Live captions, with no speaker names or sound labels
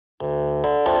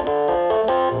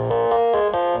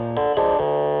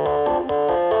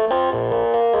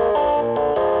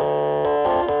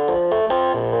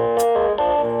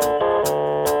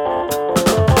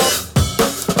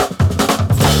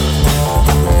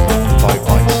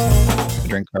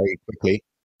very quickly.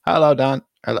 Hello, Dan.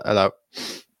 Hello.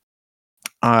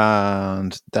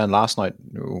 And then last night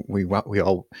we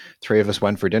all three of us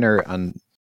went for dinner, and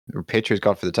pitchers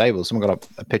got for the table. Someone got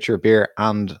a pitcher of beer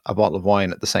and a bottle of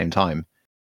wine at the same time,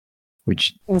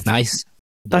 which nice.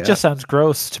 That just sounds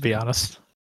gross, to be honest.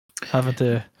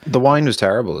 The wine was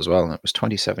terrible as well, and it was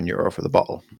 €27 for the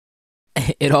bottle.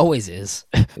 It always is.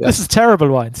 Yeah. This is terrible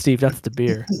wine, Steve. That's the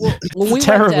beer. Well,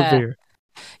 terrible beer.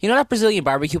 You know that Brazilian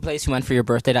barbecue place you went for your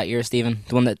birthday that year, Stephen?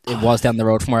 The one that it was down the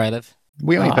road from where I live.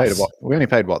 We only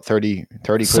paid what 30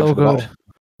 quid so for the bottle.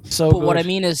 So but good. What I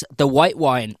mean is the white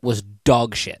wine was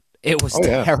dog shit. It was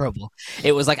terrible.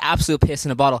 It was like absolute piss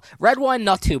in a bottle. Red wine,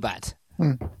 not too bad.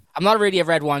 I'm not really a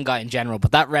red wine guy in general,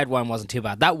 but that red wine wasn't too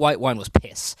bad. That white wine was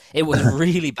piss. It was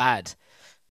really bad.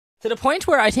 To the point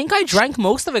where I think I drank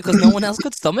most of it because no one else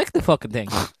could stomach the fucking thing.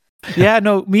 Yeah,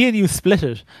 no, me and you split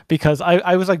it because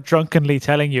I was like drunkenly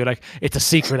telling you, like, it's a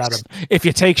secret, Adam. If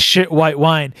you take shit white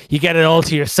wine, you get it all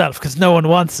to yourself because no one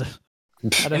wants it.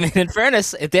 I mean, in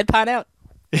fairness, it did pan out.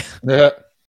 Yeah.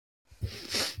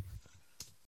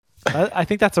 I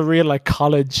think that's a real like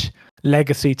college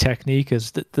legacy technique,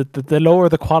 is the lower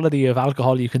the quality of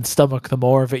alcohol you can stomach, the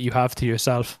more of it you have to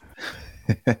yourself.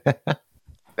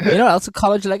 You know what else a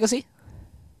college legacy?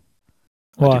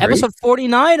 What? Episode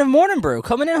 49 of Morning Brew,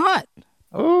 coming in hot.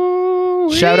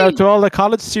 Oh, shout out to all the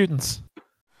college students.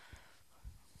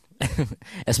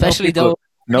 Especially people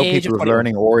of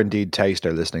learning or indeed taste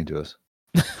are listening to us.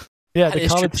 Yeah, the college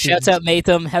students. Shouts out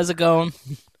Matham. How's it going?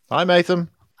 Hi, Matham.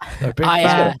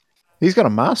 He's got a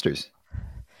master's.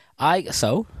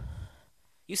 So?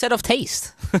 You said of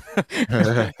taste.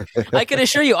 I can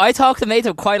assure you, I talk to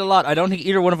Matham quite a lot. I don't think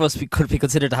either one of us could be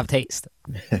considered to have taste.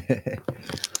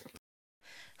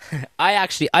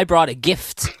 I brought a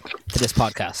gift to this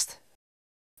podcast.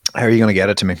 How are you going to get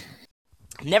it to me?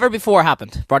 Never before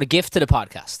happened. Brought a gift to the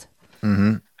podcast.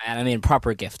 Mm-hmm. And I mean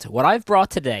proper gift. What I've brought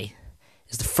today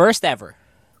is the first ever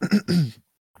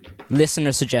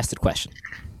listener suggested question.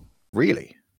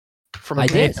 Really? From I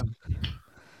did.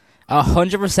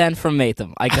 100% from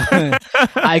Matham.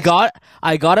 I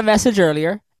got a message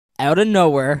earlier out of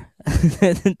nowhere.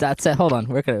 That's it. Hold on.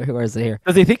 Where is it here?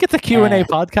 Does he think it's a Q&A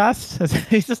podcast?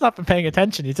 He's just not been paying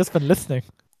attention. He's just been listening.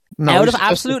 No, out of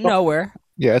absolute nowhere.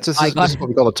 Yeah, this is what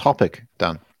we call a topic,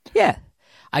 Dan. Yeah.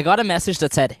 I got a message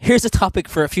that said, here's a topic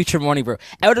for a future Morning Brew.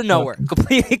 Out of nowhere.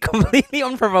 Completely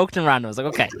unprovoked and random. I was like,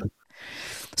 okay.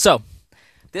 So,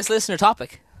 this listener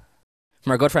topic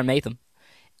from our good friend Matham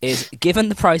is, given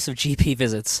the price of GP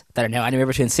visits that are now anywhere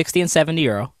between 60 and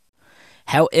 €70,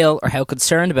 how ill or how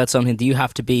concerned about something do you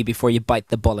have to be before you bite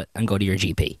the bullet and go to your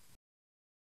GP?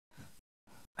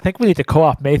 I think we need to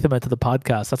co-op Matham into the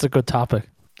podcast. That's a good topic.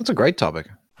 That's a great topic.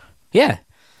 Yeah.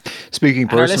 Speaking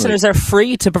personally, our listeners are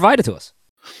free to provide it to us.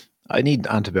 I need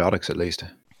antibiotics at least.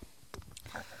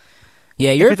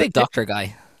 Yeah, you're a big doctor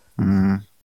guy.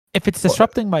 If it's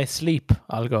disrupting my sleep,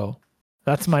 I'll go.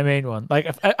 That's my main one. Like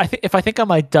if I think I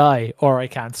might die or I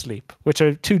can't sleep, which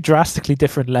are two drastically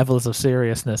different levels of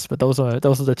seriousness, but those are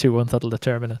the two ones that'll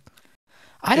determine it.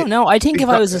 I don't know. I think if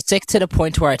I was sick to the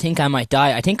point where I think I might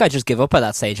die, I think I'd just give up at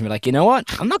that stage and be like, you know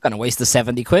what? I'm not going to waste the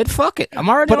 70 quid. Fuck it. I'm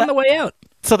already on the way out.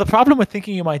 So the problem with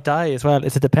thinking you might die as well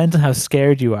is it depends on how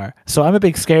scared you are. So I'm a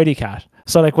big scaredy cat.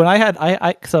 So like when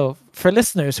so for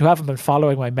listeners who haven't been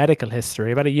following my medical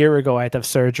history, about a year ago I had to have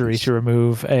surgery to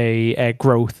remove a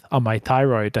growth on my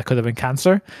thyroid that could have been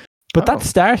cancer. But that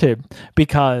started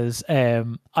because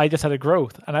I just had a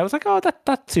growth, and I was like, "Oh,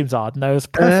 that seems odd." And I was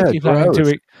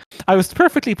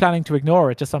perfectly planning to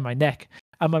ignore it just on my neck.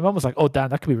 And my mum was like, "Oh, Dan,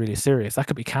 that could be really serious. That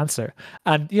could be cancer."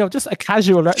 And just a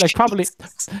casual, like probably,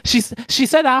 she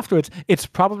said afterwards, "It's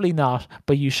probably not,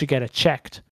 but you should get it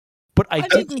checked." But I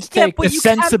didn't take the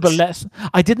sensible lesson.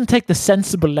 I didn't take the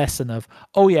sensible lesson of,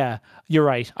 oh yeah, you're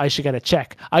right, I should get a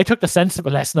check. I took the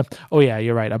sensible lesson of, oh yeah,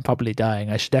 you're right, I'm probably dying.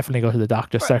 I should definitely go to the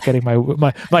doctor, start getting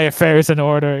my affairs in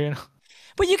order.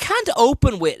 But you can't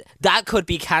open with that could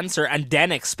be cancer and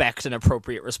then expect an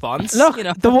appropriate response. Look,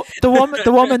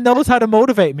 the woman knows how to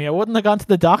motivate me. I wouldn't have gone to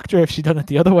the doctor if she'd done it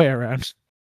the other way around.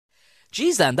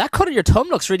 Jeez, Dan, that cut on your thumb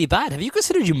looks really bad. Have you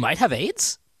considered you might have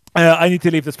AIDS? I need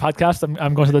to leave this podcast.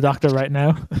 I'm going to the doctor right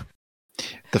now.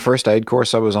 The first aid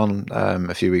course I was on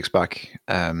a few weeks back,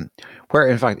 where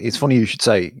in fact it's funny you should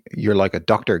say you're like a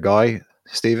doctor guy,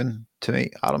 Stephen, to me,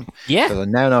 Adam. Yeah. Because I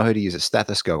now know how to use a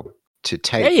stethoscope to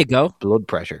take blood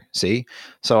pressure. See,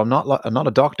 so I'm not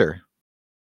a doctor.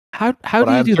 How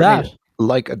do you do that?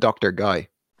 Like a doctor guy.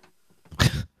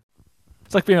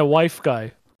 It's like being a wife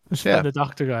guy. Being a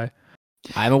doctor guy.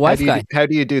 I'm a wife guy. How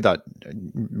do you do that?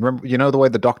 Remember, the way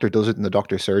the doctor does it in the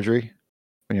doctor's surgery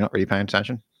when you're not really paying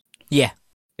attention? Yeah.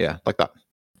 Yeah, like that.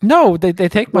 No, they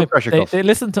take my Blood pressure they, cuff. they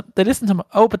listen to my,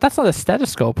 oh, but that's not a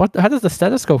stethoscope. How does the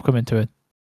stethoscope come into it?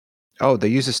 Oh,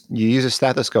 you use a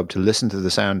stethoscope to listen to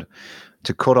the sound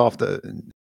to cut off the.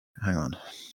 Hang on,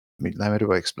 how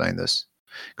do I explain this?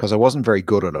 Because I wasn't very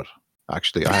good at it.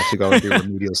 Actually, I had to go and do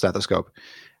remedial stethoscope.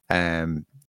 I'm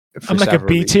like a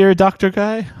B tier doctor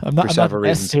guy. I'm not an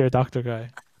S tier doctor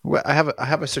guy. Well, I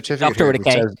have a certificate Doctor here with a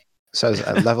K. that says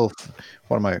at level.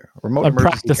 What am I? Remote I'm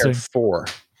emergency practicing. care 4.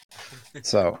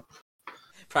 So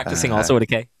Practicing also with a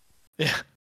K. Yeah.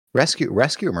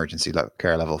 rescue emergency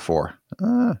care level 4.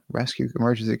 Rescue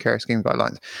emergency care scheme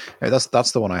guidelines. Yeah,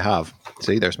 that's the one I have.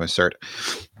 See, there's my cert.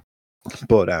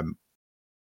 But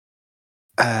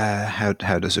how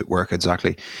does it work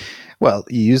exactly? Well,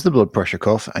 you use the blood pressure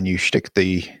cuff and you stick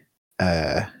the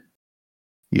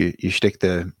you stick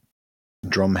the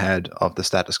drum head of the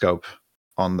stethoscope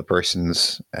on the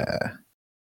person's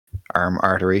arm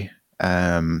artery.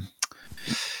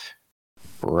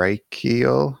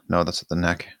 Brachial? No, that's at the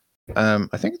neck. I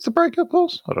think it's the brachial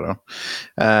pulse. I don't know.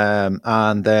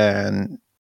 And then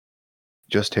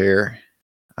just here,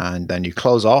 and then you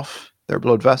close off their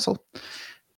blood vessel,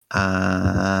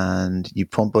 and you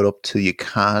pump it up till you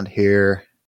can't hear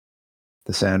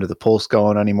the sound of the pulse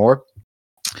going anymore.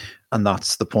 And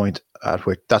that's the point at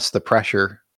which that's the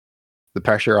pressure. The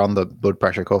pressure on the blood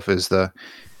pressure cuff is the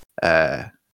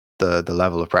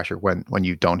level of pressure when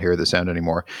you don't hear the sound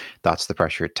anymore. That's the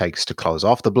pressure it takes to close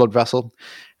off the blood vessel,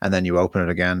 and then you open it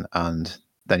again, and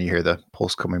then you hear the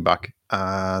pulse coming back,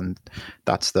 and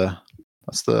that's the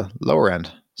lower end.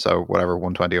 So whatever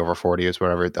 120/40 is,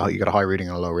 whatever, you got a high reading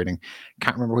and a low reading.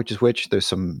 Can't remember which is which. There's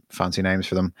some fancy names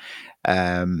for them.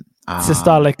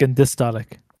 Systolic and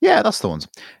dystolic. Yeah, that's the ones.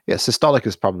 Yeah, systolic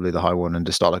is probably the high one, and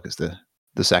dystolic is the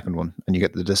second one, and you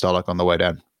get the dystolic on the way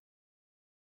down.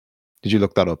 Did you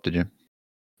look that up? Did you?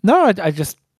 No, I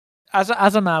just as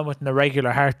a man with an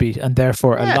irregular heartbeat and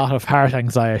therefore a lot of heart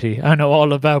anxiety, I know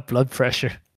all about blood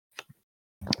pressure.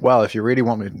 Well, if you really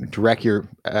want me to wreck your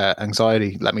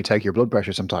anxiety, let me take your blood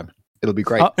pressure sometime. It'll be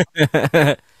great.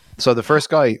 So the first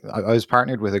guy, I was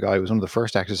partnered with a guy. It was one of the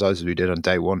first exercises we did on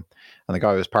day one, and the guy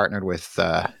I was partnered with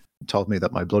told me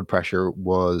that my blood pressure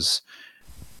was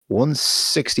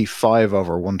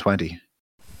 165/120,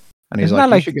 and he's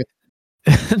like, "You should get."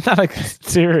 Not like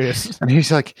serious. And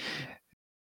he's like,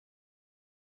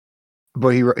 but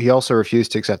he also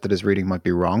refused to accept that his reading might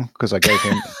be wrong, because I gave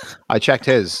him, I checked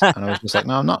his, and I was just like,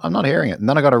 no, I'm not hearing it. And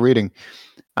then I got a reading,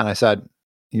 and I said,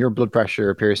 your blood pressure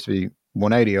appears to be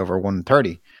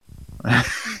 180/130.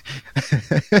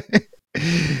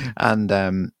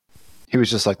 And he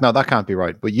was just like, no, that can't be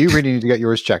right. But you really need to get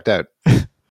yours checked out.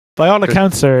 By all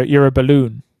accounts, sir, you're a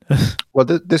balloon. Well,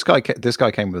 this guy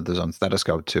came with his own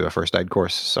stethoscope to a first aid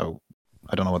course, so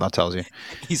I don't know what that tells you.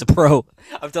 He's a pro.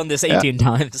 I've done this 18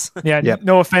 times. Yeah,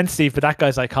 no offense, Steve, but that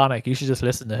guy's iconic. You should just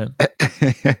listen to him.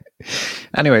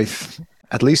 Anyway,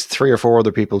 at least 3 or 4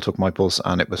 other people took my pulse,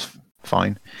 and it was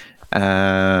fine.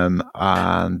 And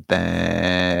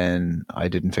then I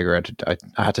didn't figure out. I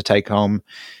had to take home.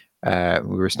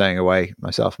 We were staying away,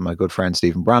 myself and my good friend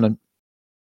Stephen Brannan.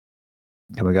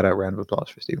 Can we get out a round of applause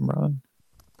for Stephen Brannan?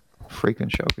 Freaking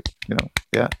show,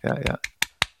 yeah.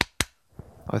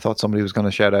 I thought somebody was going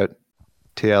to shout out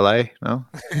TLA. No,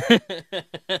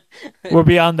 we're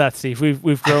beyond that, Steve.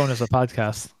 We've grown as a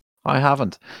podcast. I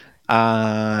haven't.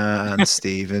 And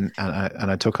Stephen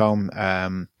and I took home.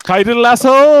 Hi, little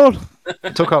asshole.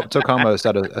 Took home a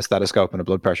stethoscope and a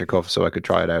blood pressure cuff so I could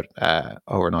try it out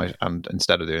overnight. And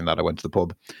instead of doing that, I went to the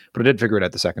pub. But I did figure it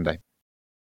out the second day.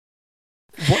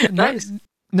 Nice.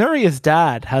 Nuria's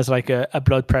dad has like a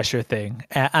blood pressure thing,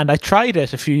 and I tried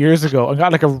it a few years ago and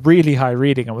got like a really high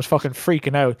reading and was fucking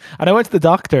freaking out. And I went to the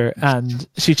doctor and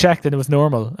she checked and it was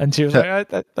normal. And she was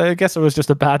like, I guess it was just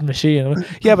a bad machine. Went,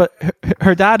 yeah, but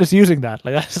her dad is using that.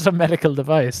 Like, that's a medical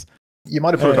device. You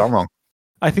might have put it on wrong.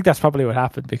 I think that's probably what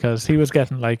happened, because he was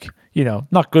getting like,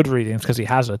 not good readings because he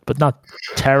has it, but not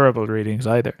terrible readings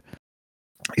either.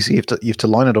 You see, you have to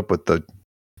line it up with the.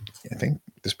 I think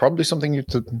there's probably something you have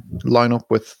to line up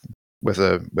with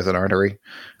an artery.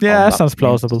 Yeah, that sounds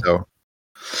plausible. So,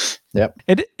 yep.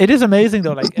 It is amazing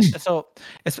though. Like, so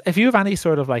if you have any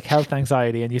sort of like health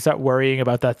anxiety and you start worrying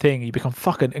about that thing, you become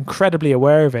fucking incredibly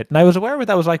aware of it. And I was aware of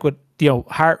that was like with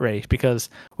heart rate,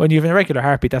 because when you have an irregular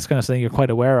heartbeat, that's kind of something you're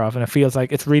quite aware of, and it feels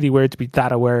like it's really weird to be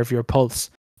that aware of your pulse.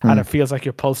 And it feels like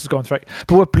your pulse is going through.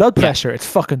 But with blood pressure, it's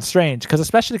fucking strange,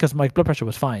 especially because my blood pressure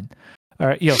was fine.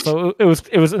 So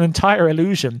it was an entire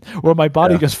illusion where my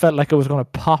body just felt like it was going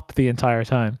to pop the entire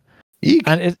time. Eek.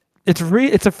 And it's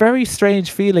a very strange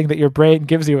feeling that your brain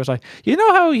gives you. It's like,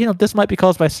 how this might be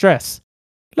caused by stress.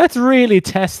 Let's really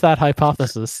test that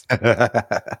hypothesis.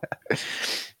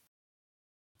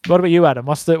 What about you, Adam?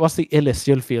 What's the illest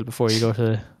you'll feel before you go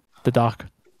to the doc?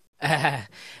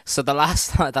 So the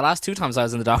last 2 times I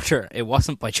was in the doctor, it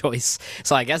wasn't by choice.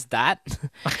 So I guess that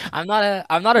I'm not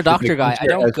a doctor guy. I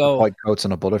don't go. White coats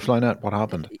and a butterfly net. What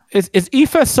happened? Is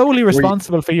Aoife solely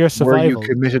responsible for your Were you survival?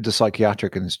 committed to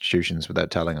psychiatric institutions without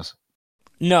telling us?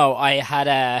 No, I had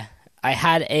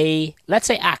a let's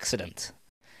say accident,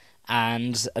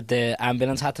 and the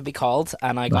ambulance had to be called,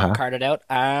 and I got carted out,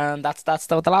 and that's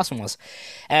what the last one was.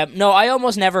 No, I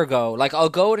almost never go. Like, I'll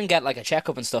go and get like a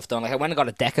checkup and stuff done. Like, I went and got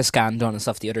a DECA scan done and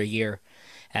stuff the other year.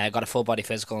 Got a full body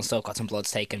physical and stuff. Got some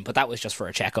bloods taken, but that was just for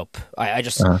a checkup. I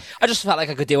just felt like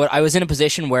I could do it. I was in a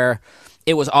position where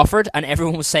it was offered and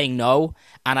everyone was saying no,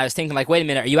 and I was thinking like, wait a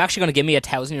minute, are you actually going to give me a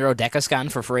 €1,000 DECA scan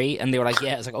for free? And they were like,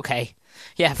 yeah. I was like, okay,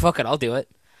 yeah, fuck it, I'll do it.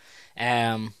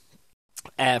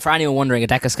 For anyone wondering, a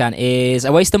DECA scan is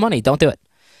a waste of money. Don't do it.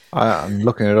 I'm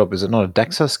looking it up. Is it not a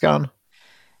DEXA scan?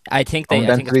 I think Bone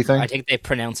density thing? I think they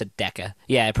pronounce it DECA.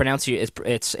 Yeah,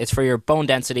 it's for your bone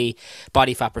density,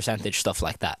 body fat percentage, stuff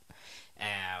like that.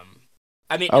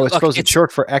 I mean, I suppose it's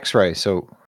short for X-ray. So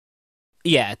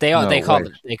yeah, they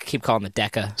keep calling it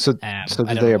DECA. So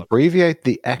did they abbreviate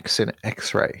the X in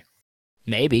X-ray?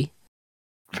 Maybe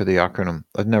for the acronym.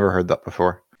 I've never heard that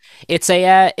before. It's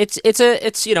a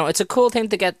cool thing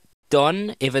to get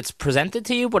done if it's presented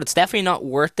to you, but it's definitely not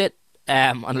worth it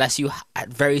unless you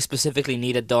very specifically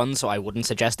need it done. So I wouldn't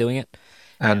suggest doing it.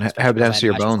 And how dense are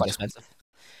your bones?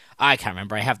 I can't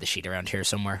remember. I have the sheet around here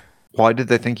somewhere. Why did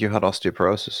they think you had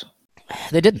osteoporosis?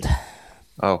 They didn't.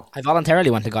 Oh. I voluntarily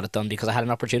went and got it done because I had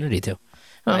an opportunity to.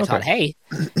 I thought, hey,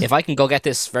 if I can go get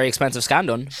this very expensive scan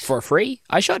done for free,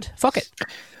 I should. Fuck it.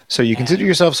 So you consider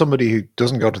yourself somebody who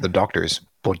doesn't go to the doctors,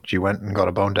 but you went and got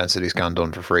a bone density scan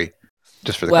done for free,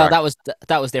 just for the crack.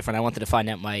 that was different. I wanted to find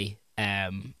out my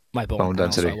my bone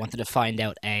density. I wanted to find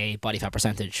out a body fat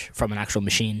percentage from an actual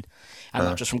machine, and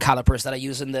not just from calipers that I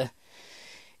use in the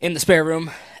spare room,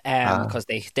 because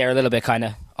they're a little bit kind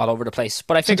of all over the place.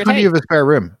 But I figured, hey, you have a spare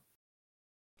room?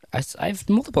 I have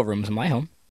multiple rooms in my home.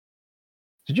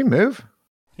 Did you move?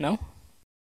 No.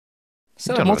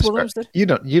 Still have multiple rooms. You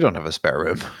don't have a spare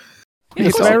room.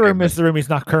 The spare room is the room he's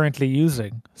not currently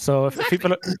using. So if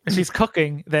he's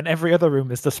cooking, then every other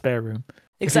room is the spare room.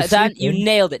 Exactly. Dan, you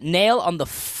nailed it. Nail on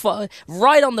the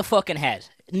right on the fucking head.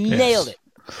 Nailed it.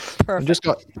 Perfect.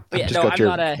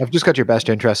 I've just got your best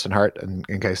interest in heart,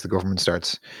 in case the government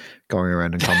starts going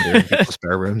around and commandeering people's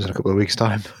spare rooms in a couple of weeks'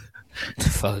 time.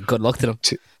 Good luck to them.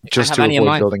 Just to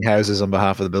avoid building houses on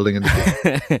behalf of the building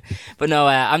industry. But no,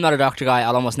 I'm not a doctor guy.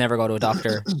 I'll almost never go to a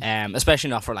doctor,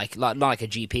 especially not for not like a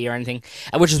GP or anything,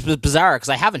 which is bizarre because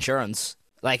I have insurance.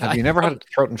 Like, have you never had a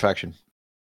throat infection?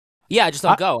 Yeah, I just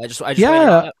don't go. I just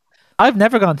I've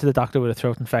never gone to the doctor with a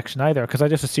throat infection either because I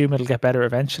just assume it'll get better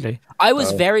eventually. I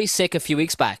was very sick a few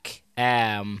weeks back.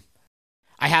 I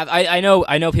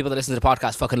know people that listen to the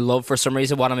podcast fucking love for some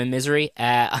reason when I'm in misery.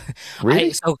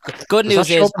 Really? So good news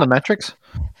show up in the metrics?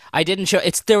 I didn't show.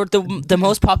 It's the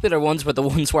most popular ones were the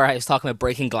ones where I was talking about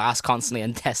breaking glass constantly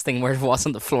and testing where it was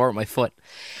on the floor with my foot.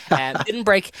 Didn't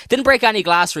break any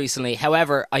glass recently.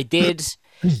 However, I did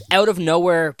out of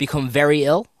nowhere become very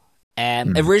ill.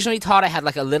 Originally thought I had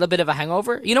like a little bit of a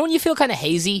hangover. You know when you feel kind of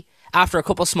hazy after a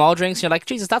couple small drinks, you're like,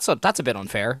 Jesus, that's a bit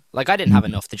unfair. Like I didn't have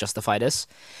enough to justify this.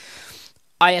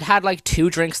 I had like 2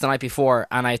 drinks the night before,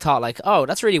 and I thought like, oh,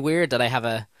 that's really weird that I have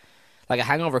a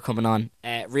hangover coming on.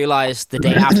 Realized the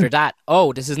day after that,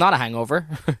 oh, this is not a hangover.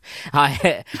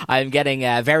 I'm getting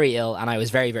very ill, and I was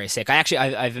very, very sick.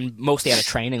 I've been mostly out of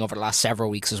training over the last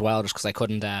several weeks as well, just because I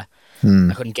couldn't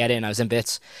get in. I was in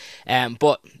bits,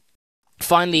 but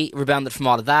finally rebounded from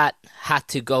all of that. Had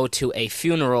to go to a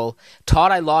funeral.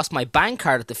 Thought I lost my bank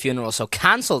card at the funeral, so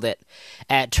cancelled it.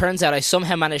 Turns out I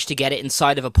somehow managed to get it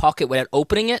inside of a pocket without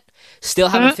opening it. Still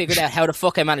haven't figured out how the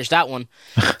fuck I managed that one.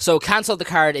 So cancelled the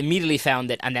card, immediately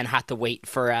found it, and then had to wait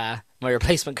for my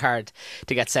replacement card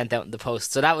to get sent out in the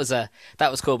post. So that was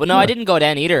cool. But no, I didn't go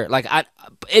then either. Like,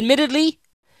 admittedly,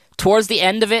 towards the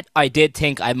end of it, I did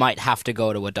think I might have to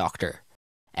go to a doctor,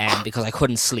 because I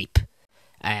couldn't sleep.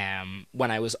 When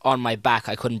I was on my back,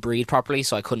 I couldn't breathe properly,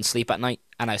 so I couldn't sleep at night.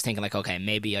 And I was thinking, like, okay,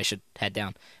 maybe I should head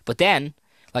down. But then,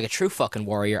 like a true fucking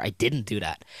warrior, I didn't do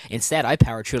that. Instead, I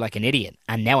powered through like an idiot,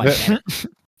 and now I'm better.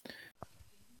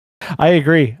 I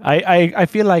agree. I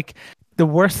feel like the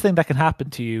worst thing that can happen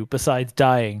to you besides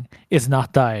dying is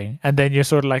not dying. And then you're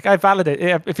sort of like, I validate.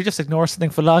 If you just ignore something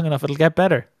for long enough, it'll get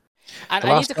better. And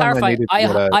I need to clarify,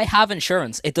 I have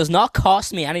insurance. It does not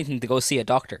cost me anything to go see a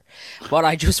doctor, but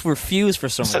I just refuse for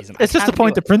some reason. It's just a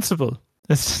point of principle.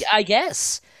 I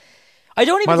guess. I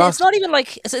don't even. My It's not even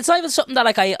like. It's not even something that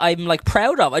like I'm like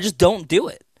proud of. I just don't do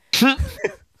it.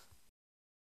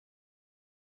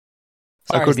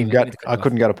 Sorry, Steve, I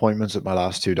couldn't get appointments at my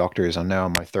last two doctors. I'm now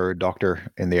on my third doctor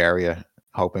in the area,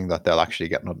 hoping that they'll actually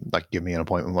give me an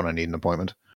appointment when I need an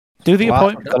appointment. Do the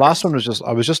appointment. The last one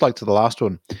I was just like to the last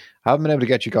one. I haven't been able to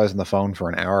get you guys on the phone for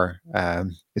an hour.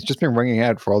 It's just been ringing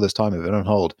out for all this time. I've been on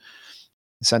hold.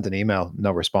 I sent an email,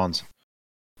 no response.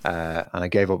 And I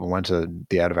gave up and went to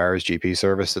the out of hours GP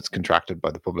service that's contracted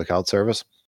by the public health service.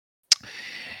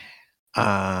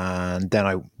 And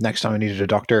then next time I needed a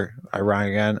doctor, I rang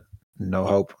again, no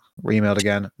hope. Emailed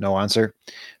again, no answer.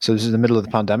 So this is the middle of the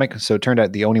pandemic. So it turned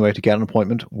out the only way to get an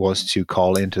appointment was to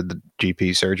call into the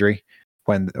GP surgery,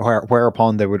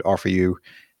 whereupon they would offer you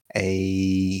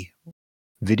a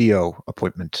video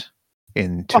appointment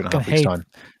in 2.5 weeks' time.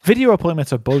 Video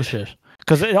appointments are bullshit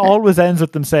because it always ends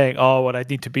with them saying, "Oh, well, I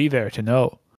need to be there to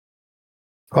know."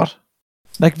 What?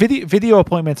 Like video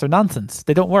appointments are nonsense.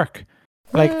 They don't work.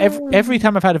 Like every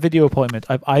time I've had a video appointment,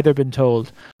 I've either been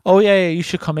told, "Oh yeah, you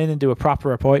should come in and do a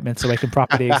proper appointment so I can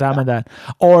properly examine that,"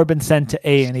 or been sent to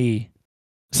A&E.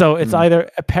 So it's either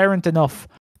apparent enough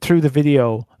through the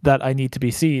video that I need to be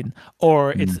seen,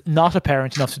 or it's not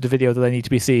apparent enough through the video that I need to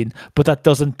be seen, but that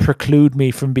doesn't preclude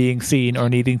me from being seen or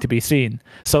needing to be seen.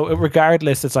 So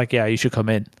regardless, it's like, yeah, you should come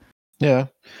in. Yeah.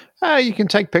 You can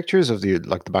take pictures of the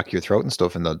back of your throat and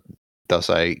stuff, and they'll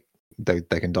say they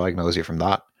can diagnose you from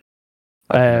that.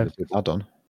 Get that done.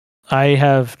 I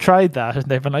have tried that, and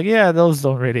they've been like, yeah, those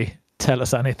don't really tell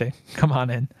us anything. Come on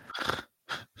in.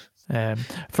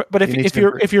 But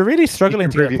if you're really struggling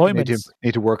to get appointments, you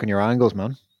need to work on your angles,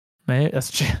 man. Mate, it's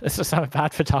just I'm a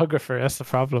bad photographer. That's the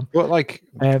problem. Well,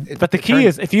 but the key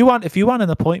is if you want an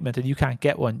appointment and you can't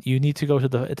get one, you need to go to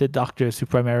the doctors who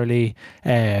primarily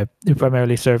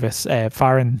service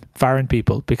foreign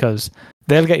people, because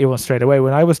they'll get you one straight away.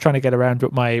 When I was trying to get around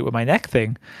with my neck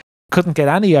thing, couldn't get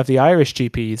any of the Irish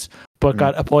GPs, but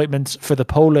got appointments for the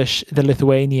Polish, the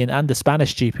Lithuanian, and the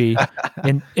Spanish GP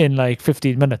in like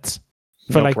 15 minutes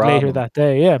for later that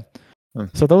day. Yeah.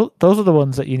 So those are the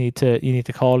ones that you need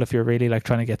to call if you're really like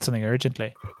trying to get something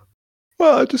urgently.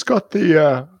 Well, I just got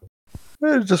I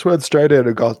just went straight in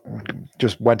and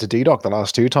just went to DDoC the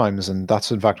last two times, and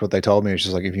that's in fact what they told me. It's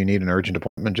just like, if you need an urgent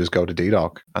appointment, just go to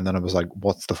DDoC. And then I was like,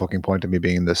 what's the fucking point of me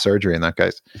being in this surgery in that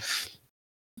case?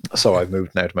 So I've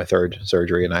moved now to my third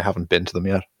surgery, and I haven't been to them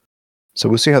yet. So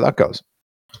we'll see how that goes.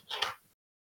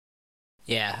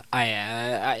 Yeah,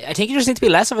 I think you just need to be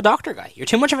less of a doctor guy. You're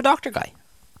too much of a doctor guy.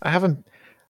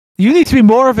 You need to be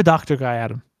more of a doctor guy,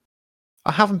 Adam.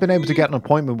 I haven't been able to get an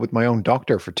appointment with my own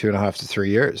doctor for 2.5 to 3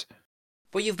 years.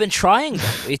 But you've been trying,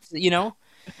 though. It's,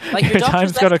 like your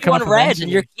time's doctor's left you on red,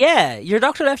 eventually. and your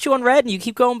doctor left you on red, and you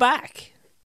keep going back.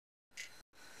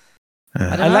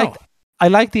 I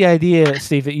like the idea,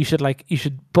 Steve, that you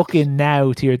should book in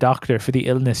now to your doctor for the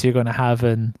illness you're going to have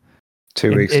in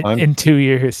 2 weeks time. In 2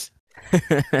 years.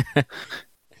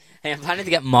 Hey, I'm planning to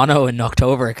get mono in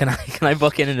October. Can I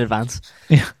book in advance?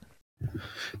 Yeah.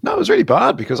 No, it was really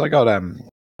bad because I got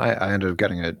I ended up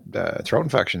getting a throat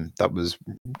infection that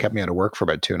kept me out of work for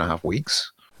about 2.5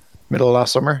 weeks, middle of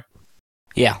last summer.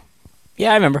 Yeah,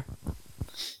 I remember.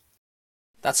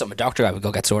 That's something a doctor guy would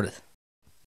go get sorted.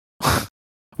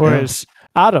 Whereas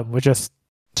Adam would just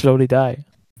slowly die.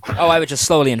 Oh, I would just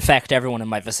slowly infect everyone in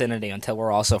my vicinity until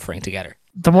we're all suffering together.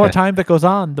 The more time that goes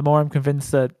on, the more I'm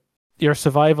convinced that your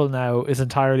survival now is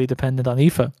entirely dependent on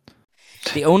Aoife.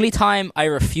 The only time I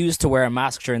refused to wear a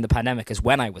mask during the pandemic is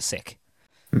when I was sick.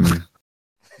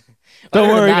 Don't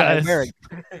worry, guys.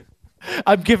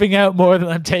 I'm giving out more than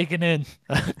I'm taking in.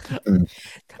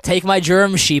 Take my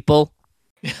germ, sheeple.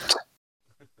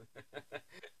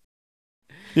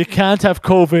 You can't have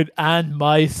COVID and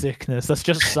my sickness. That's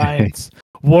just science.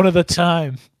 One at a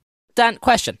time. Dan,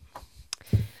 question.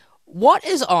 What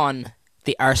is on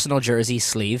the Arsenal jersey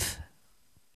sleeve?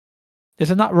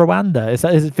 Is it not Rwanda? Is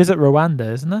it Visit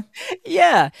Rwanda, isn't it?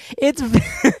 Yeah, it's.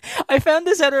 I found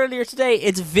this out earlier today.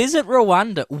 It's Visit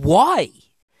Rwanda. Why?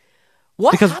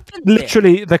 What happened?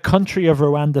 Literally, the country of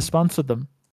Rwanda sponsored them.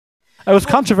 It was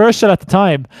controversial at the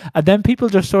time, and then people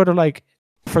just sort of like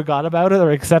forgot about it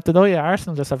or accepted. Oh yeah,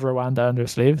 Arsenal just have Rwanda on their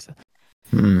sleeves.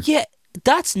 Yeah,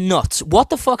 that's nuts. What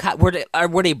the fuck?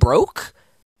 Were they broke?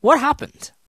 What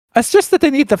happened? It's just that they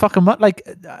need the fucking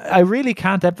I really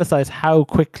can't emphasize how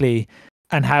quickly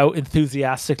and how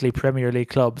enthusiastically Premier League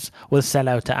clubs will sell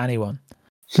out to anyone.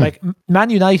 Like Man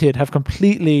United have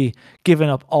completely given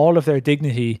up all of their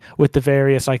dignity with the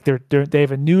various they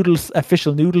have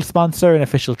official noodle sponsor, an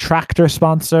official tractor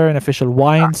sponsor, an official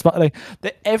wine sponsor.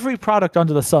 Every product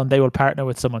under the sun they will partner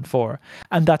with someone for,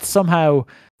 and that somehow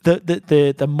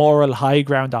the moral high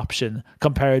ground option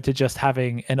compared to just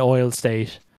having an oil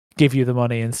state give you the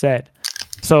money instead.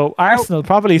 So Arsenal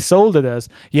probably sold it as,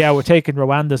 yeah, we're taking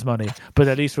Rwanda's money, but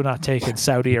at least we're not taking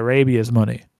Saudi Arabia's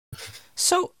money.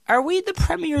 So, are we the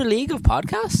Premier League of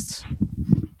podcasts?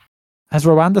 Has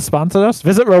Rwanda sponsored us?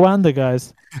 Visit Rwanda,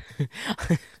 guys.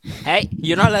 Hey,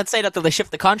 you're not allowed to say that till they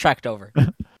shift the contract over.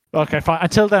 Okay, fine.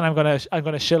 Until then, I'm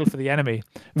gonna shill for the enemy.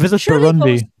 Visit Surely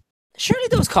Burundi. Surely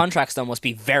those contracts though must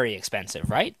be very expensive,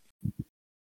 right?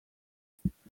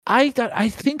 I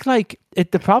think like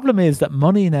the problem is that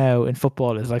money now in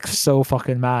football is like so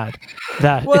fucking mad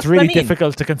that Well, it's really that's what I mean.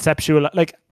 difficult to conceptualize.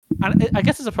 Like, and I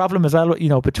guess it's a problem as well. You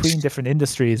know, between different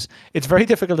industries, it's very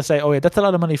difficult to say, "Oh yeah, that's a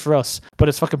lot of money for us," but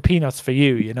it's fucking peanuts for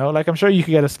you. You know, like I'm sure you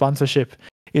could get a sponsorship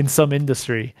in some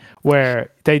industry where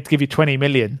they'd give you 20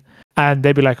 million. And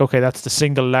they'd be like, okay, that's the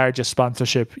single largest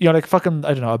sponsorship. You know, like fucking,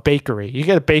 I don't know, a bakery. You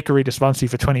get a bakery to sponsor you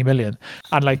for 20 million.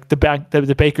 And like the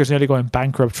baker's nearly going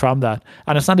bankrupt from that.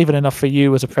 And it's not even enough for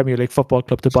you as a Premier League football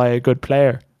club to buy a good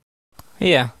player.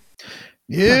 Yeah.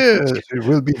 Yes, it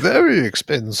will be very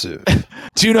expensive.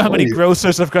 Do you know how many Oh,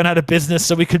 grocers have gone out of business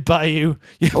so we could buy you?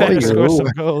 You Oh, better score you. some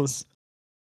goals.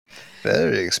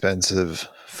 Very expensive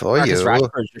for Marcus you.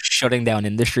 Rashford just shutting down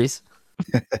industries.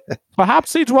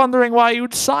 Perhaps he's wondering why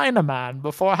you'd sign a man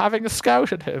before having a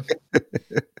scout at him.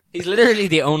 He's literally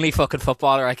the only fucking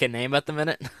footballer I can name at the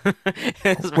minute.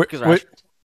 It's Marcus We're-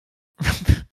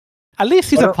 Rashford. At least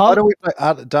he's Why a don't, why don't we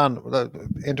play,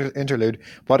 Dan, interlude,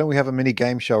 why don't we have a mini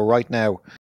game show right now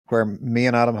where me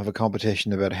and Adam have a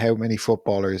competition about how many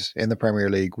footballers in the Premier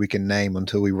League we can name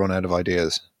until we run out of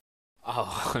ideas?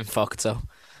 Oh, I'm fucked so.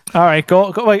 All right, go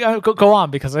on,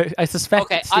 because I suspect.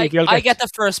 Okay, Steve, I get the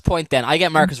first point then. I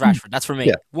get Marcus Rashford. That's for me.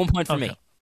 Yeah. 1 point for Okay. me.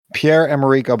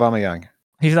 Pierre-Emerick Aubameyang.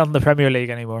 He's not in the Premier League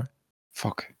anymore.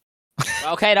 Fuck.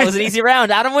 Okay, that was an easy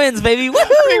round. Adam wins, baby.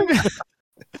 Woohoo!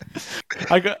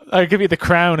 I'll give you the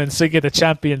crown and sing you the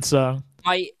champion song.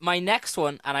 My next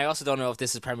one, and I also don't know if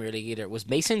this is Premier League either, was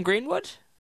Mason Greenwood.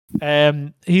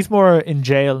 He's more in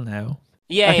jail now.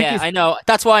 Yeah, I think yeah, he's- I know.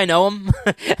 That's why I know him.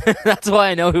 That's why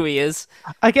I know who he is.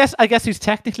 I guess he's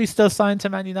technically still signed to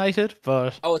Man United,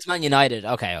 but Oh, it's Man United.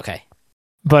 Okay.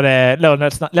 no,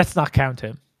 let's not count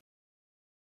him.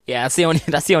 Yeah, that's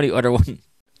the only other one.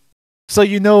 So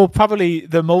you know probably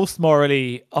the most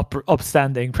morally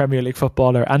upstanding Premier League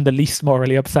footballer and the least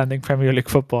morally upstanding Premier League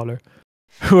footballer,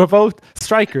 who are both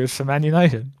strikers for Man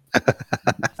United.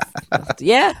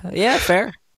 Yeah,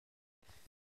 fair.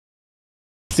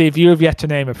 Steve, you have yet to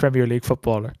name a Premier League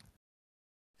footballer.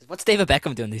 What's David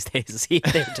Beckham doing these days? Is he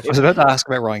I was about to ask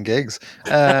about Ryan Giggs.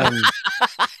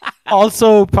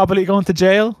 Also probably going to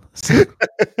jail.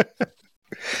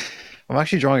 I'm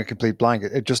actually drawing a complete blank.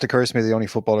 It just occurs to me the only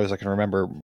footballers I can remember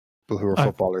who were Oh.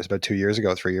 footballers about 2 years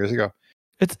ago, 3 years ago.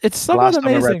 It's The somewhat last time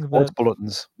I read amazing sports that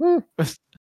bulletins.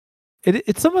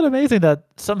 it's somewhat amazing that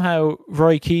somehow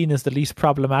Roy Keane is the least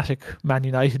problematic Man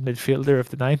United midfielder of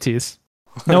the 90s.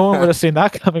 No one would have seen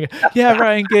that coming. Yeah,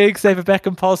 Ryan Giggs, David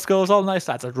Beckham, Paul Scholes, all nice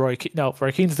lads. And Roy Keane. No,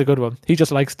 Roy Keane's the good one. He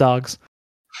just likes dogs.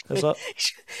 That's all.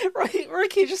 Roy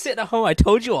Keane just sitting at home. I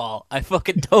told you all. I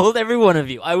fucking told every one of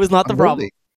you. I was not the problem.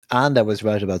 And I was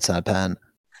right about Saipan.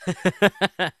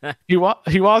 He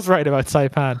was right about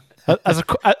Saipan. As a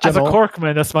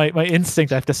Corkman, that's my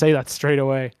instinct. I have to say that straight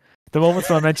away. The moment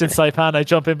someone mentions Saipan, I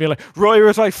jump in and be like, Roy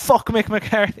was right, fuck Mick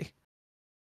McCarthy.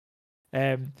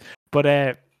 But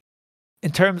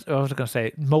in terms, I was going to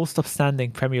say, most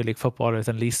upstanding Premier League footballers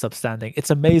and least upstanding, it's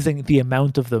amazing the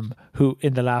amount of them who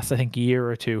in the last, I think, year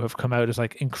or two have come out as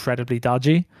like incredibly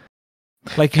dodgy.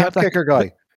 Like you have Cat kicker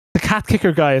guy. the cat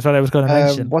kicker guy is what I was going to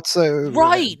mention. What's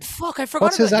Right. Fuck, I forgot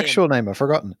What's his about him. actual name? I've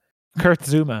forgotten. Kurt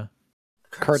Zuma.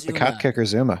 Kurt the Zuma. cat kicker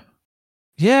Zuma.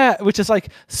 Yeah, which is like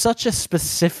such a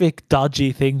specific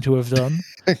dodgy thing to have done.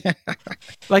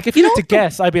 Like if you had to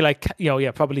guess, I'd be like,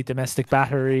 probably domestic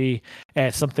battery,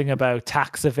 something about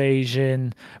tax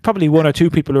evasion, probably one or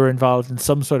two people who are involved in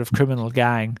some sort of criminal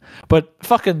gang, but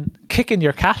fucking kicking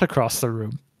your cat across the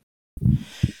room.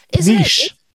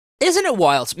 Niche. Isn't it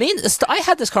wild? I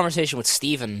had this conversation with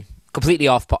Stephen completely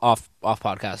off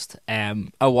podcast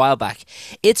a while back.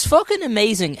 It's fucking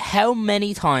amazing how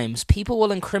many times people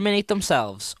will incriminate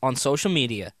themselves on social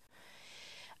media,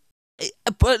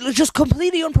 but just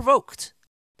completely unprovoked.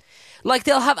 Like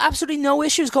they'll have absolutely no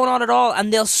issues going on at all,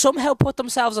 and they'll somehow put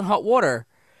themselves in hot water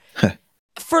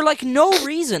for like no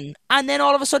reason, and then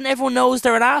all of a sudden everyone knows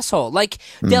they're an asshole. Like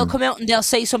they'll come out and they'll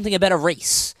say something about a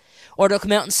race, or they'll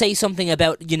come out and say something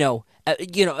about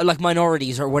like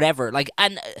minorities or whatever, like,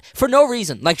 and for no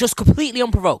reason, like just completely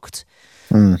unprovoked.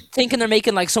 thinking they're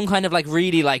making like some kind of like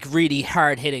really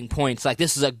hard hitting points, like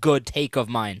this is a good take of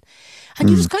mine, and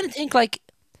you just kind of think like,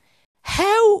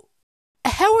 how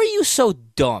are you so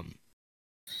dumb?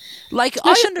 Like, I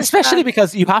understand, especially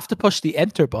because you have to push the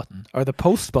enter button or the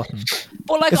post button.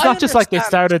 But like, it's not just like they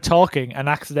started talking and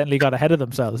accidentally got ahead of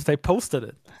themselves. They posted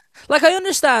it. Like, I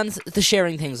understand the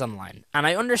sharing things online, and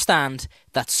I understand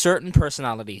that certain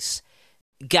personalities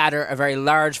gather a very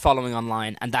large following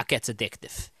online, and that gets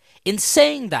addictive. In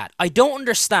saying that, I don't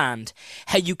understand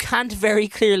how you can't very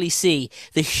clearly see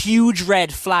the huge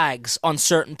red flags on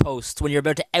certain posts when you're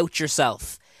about to out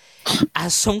yourself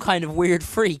as some kind of weird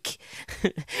freak,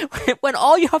 when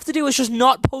all you have to do is just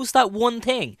not post that one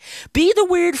thing. Be the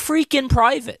weird freak in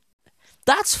private.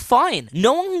 That's fine.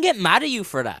 No one can get mad at you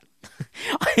for that.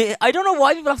 I don't know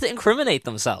why people have to incriminate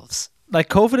themselves. Like,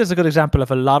 COVID is a good example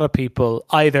of a lot of people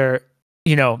either,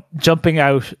 jumping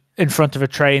out in front of a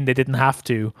train they didn't have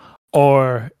to,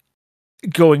 or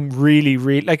going really,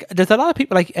 really, like, there's a lot of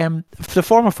people, like, the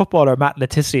former footballer Matt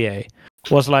Letizia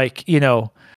was like,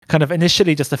 kind of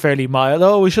initially just a fairly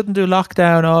mild, we shouldn't do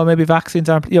lockdown, maybe vaccines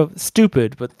aren't,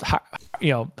 stupid, but,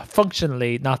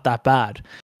 functionally not that bad.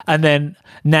 And then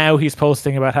now he's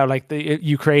posting about how like the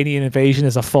Ukrainian invasion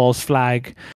is a false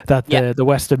flag that the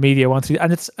Western media wants to,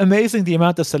 and it's amazing the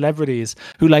amount of celebrities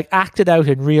who like acted out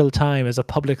in real time as a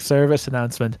public service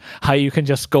announcement, how you can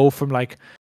just go from like,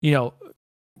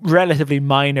 relatively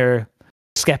minor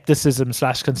skepticism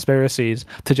 / conspiracies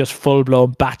to just full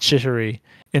blown batshittery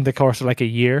in the course of like a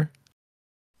year.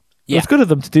 Yeah. It's good of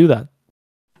them to do that.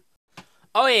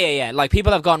 Oh yeah. Like,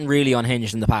 people have gotten really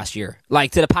unhinged in the past year,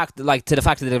 like to the fact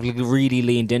that they've really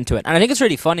leaned into it, and I think it's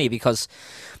really funny because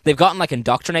they've gotten like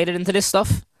indoctrinated into this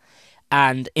stuff,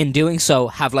 and in doing so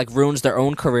have like ruined their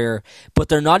own career. But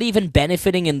they're not even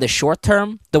benefiting in the short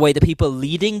term the way the people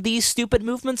leading these stupid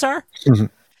movements are,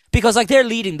 because like they're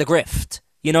leading the grift.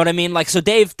 You know what I mean? Like, so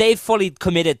they've fully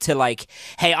committed to like,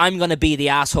 hey, I'm going to be the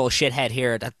asshole shithead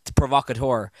here, that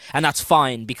provocateur, and that's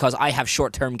fine because I have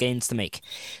short-term gains to make.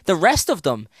 The rest of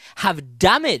them have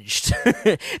damaged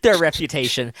their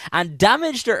reputation and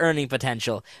damaged their earning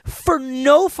potential for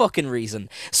no fucking reason.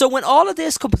 So when all of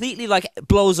this completely like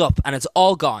blows up and it's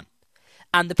all gone,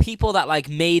 and the people that like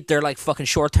made their like fucking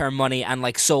short-term money and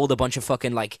like sold a bunch of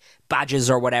fucking like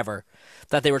badges or whatever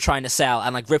that they were trying to sell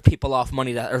and like rip people off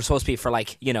money that are supposed to be for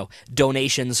like,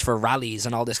 donations for rallies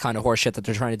and all this kind of horse shit that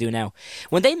they're trying to do now.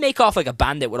 When they make off like a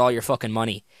bandit with all your fucking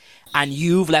money and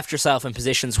you've left yourself in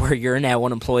positions where you're now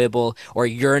unemployable or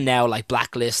you're now like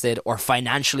blacklisted or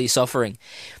financially suffering,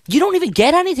 you don't even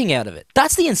get anything out of it.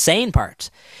 That's the insane part.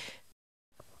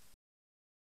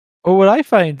 Well, what I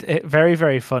find very,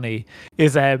 very funny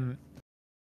is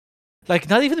like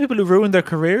not even the people who ruined their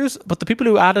careers, but the people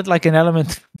who added like an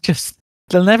element, just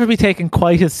they'll never be taken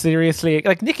quite as seriously.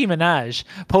 Like Nicki Minaj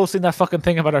posting that fucking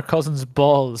thing about her cousin's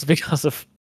balls because of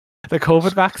the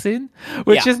COVID vaccine,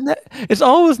 which it's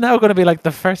always now going to be like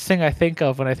the first thing I think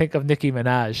of when I think of Nicki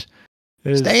Minaj.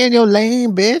 Stay in your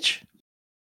lane, bitch.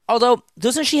 Although,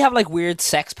 doesn't she have like weird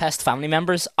sex pest family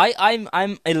members? I'm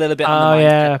a little bit on the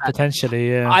mindset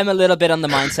potentially, yeah. I'm a little bit on the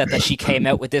mindset that she came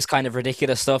out with this kind of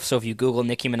ridiculous stuff. So if you Google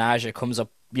Nicki Minaj, it comes up,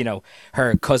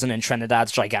 her cousin in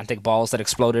Trinidad's gigantic balls that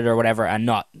exploded or whatever, and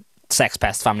not sex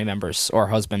pest family members or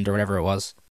husband or whatever it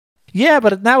was. Yeah,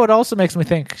 but now it also makes me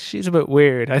think she's a bit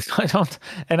weird. I don't,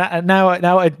 and now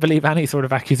I believe any sort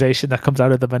of accusation that comes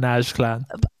out of the Minaj clan.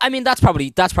 I mean, that's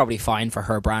probably fine for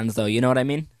her brand, though. You know what I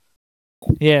mean?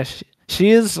 Yeah,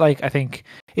 she is like, I think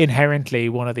inherently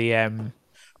one of the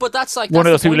but that's like one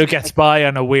of those people who gets by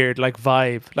on a weird like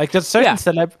vibe. Like there's certain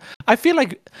I feel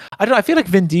like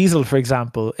Vin Diesel, for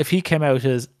example, if he came out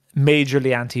as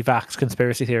majorly anti-vax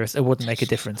conspiracy theorist, it wouldn't make a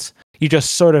difference. You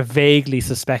just sort of vaguely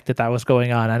suspected that was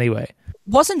going on anyway.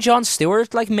 Wasn't Jon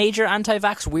Stewart like major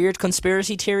anti-vax weird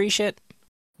conspiracy theory shit?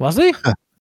 Was he?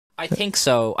 I think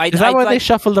so. Is that why they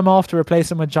shuffled him off to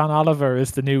replace him with John Oliver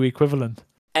as the new equivalent?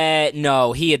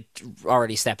 No, he had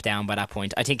already stepped down by that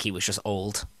point. I think he was just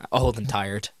old and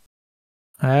tired.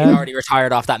 He already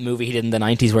retired off that movie he did in the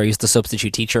 90s where he was the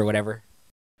substitute teacher or whatever.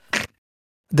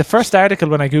 The first article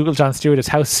when I googled Jon Stewart is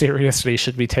how seriously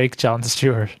should we take Jon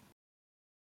Stewart?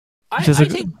 I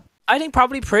think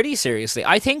probably pretty seriously.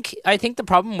 I think the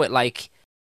problem with like,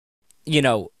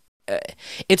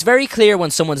 it's very clear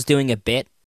when someone's doing a bit,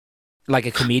 like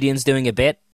a comedian's doing a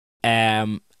bit,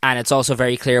 and it's also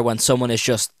very clear when someone is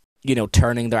just,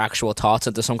 turning their actual thoughts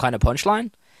into some kind of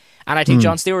punchline. And I think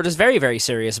Jon Stewart is very, very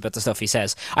serious about the stuff he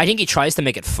says. I think he tries to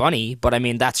make it funny, but I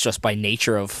mean, that's just by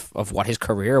nature of what his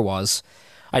career was.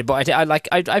 I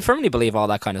firmly believe all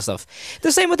that kind of stuff.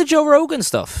 The same with the Joe Rogan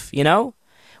stuff,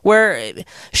 Where,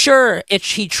 sure,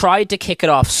 he tried to kick it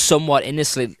off somewhat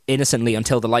innocently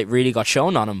until the light really got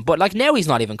shown on him. But like now he's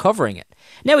not even covering it.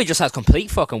 Now he just has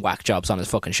complete fucking whack jobs on his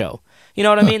fucking show. You know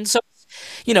what I mean? So,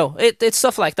 you know, it's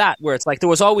stuff like that where it's like there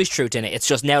was always truth in it. It's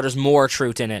just now there's more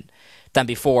truth in it than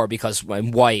before because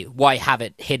why have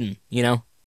it hidden? You know?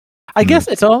 I guess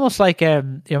it's almost like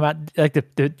you know, like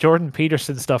the Jordan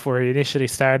Peterson stuff where he initially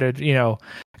started, you know,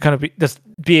 kind of just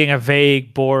being a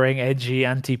vague, boring, edgy,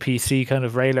 anti-PC kind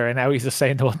of railer, and now he's just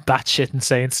saying the one batshit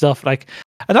insane stuff. Like,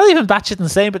 and not even batshit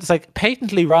insane, but it's like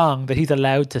patently wrong that he's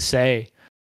allowed to say.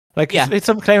 Like, it's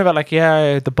some claim about like,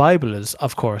 yeah, the Bible is,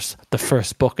 of course, the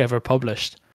first book ever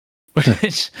published.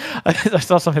 Which I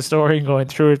saw some historian going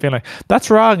through it, being like, that's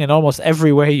wrong in almost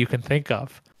every way you can think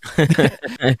of.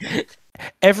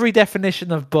 Every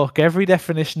definition of book, every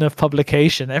definition of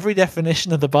publication, every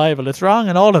definition of the Bible, it's wrong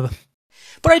in all of them.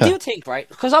 But I do think, right,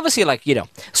 because obviously, like, you know,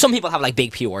 some people have like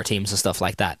big PR teams and stuff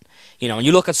like that, you know, and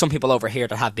you look at some people over here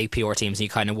that have big PR teams and you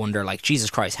kind of wonder, like, Jesus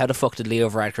Christ, how the fuck did Leo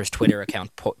Varadkar's Twitter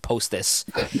account post this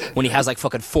when he has like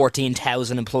fucking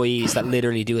 14,000 employees that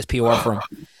literally do his PR for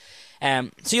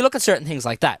him? So you look at certain things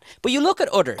like that, but you look at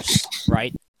others,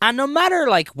 right, and no matter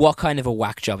like what kind of a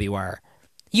whack job you are,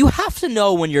 you have to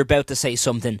know when you're about to say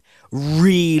something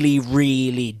really,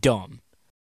 really dumb.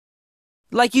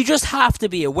 Like, you just have to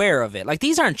be aware of it. Like,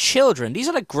 these aren't children. These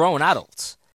are, like, grown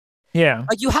adults. Yeah.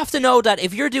 Like, you have to know that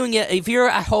if you're doing it, if you're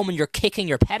at home and you're kicking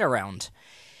your pet around,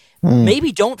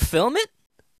 maybe don't film it.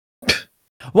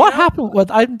 What happened?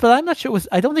 But I'm not sure.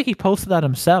 I don't think he posted that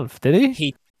himself, did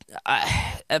he?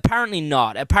 Apparently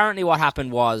not. Apparently what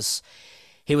happened was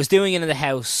he was doing it in the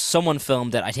house. Someone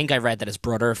filmed it. I think I read that his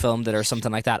brother filmed it or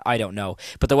something like that. I don't know.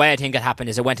 But the way I think it happened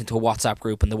is it went into a WhatsApp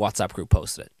group and the WhatsApp group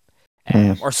posted it.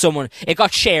 Or someone... It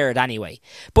got shared anyway.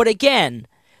 But again,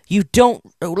 you don't...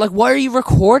 Like, why are you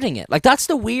recording it? Like, that's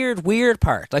the weird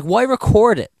part. Like, why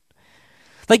record it?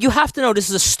 Like, you have to know this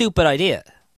is a stupid idea.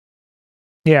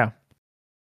 Yeah.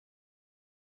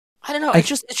 I don't know.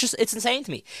 It's insane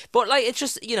to me. But like, it's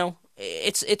just, you know,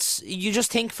 it's you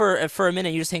just think for a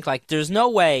minute, you just think like, there's no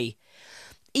way.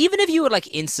 Even if you had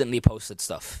like instantly posted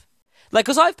stuff, like,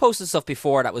 because I've posted stuff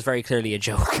before that was very clearly a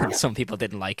joke, and some people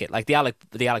didn't like it, like the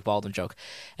Alec Baldwin joke.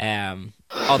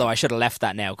 Although I should have left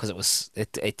that now because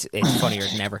it's funnier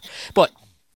than ever. But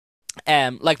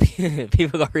like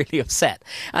people got really upset,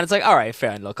 and it's like, all right,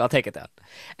 fair enough. Look, I'll take it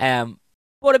down.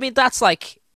 But I mean, that's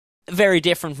like very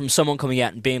different from someone coming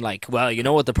out and being like, well, you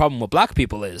know what the problem with black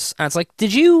people is? And it's like,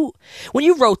 when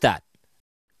you wrote that,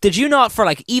 did you not for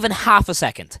like even half a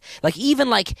second, like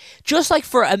even like, just like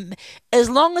for as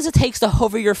long as it takes to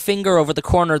hover your finger over the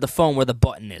corner of the phone where the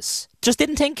button is, just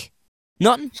didn't think?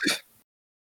 Nothing?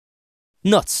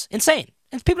 Nuts. Insane.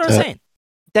 And people are insane.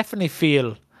 Definitely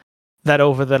feel that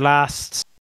over the last,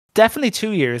 definitely 2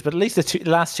 years, but at least the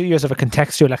last 2 years of a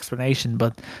contextual explanation,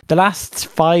 but the last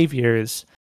 5 years,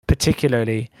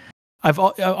 particularly, I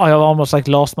almost like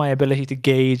lost my ability to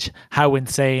gauge how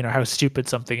insane or how stupid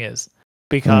something is,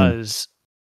 because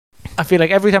I feel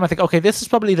like every time I think, okay, this is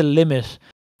probably the limit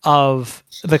of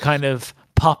the kind of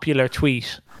popular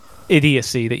tweet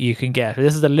idiocy that you can get.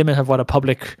 This is the limit of what a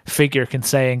public figure can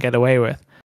say and get away with.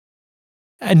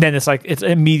 And then it's like, it's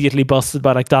immediately busted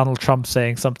by like Donald Trump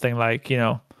saying something like, you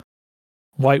know,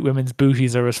 white women's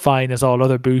booties are as fine as all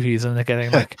other booties, and they're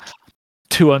getting like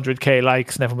 200k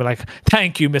likes, and everyone be like,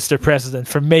 thank you, Mr. President,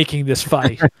 for making this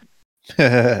fight.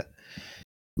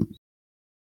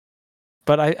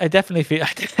 But I definitely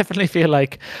feel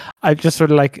like I've just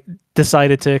sort of like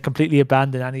decided to completely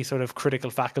abandon any sort of critical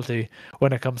faculty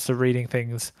when it comes to reading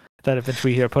things that have been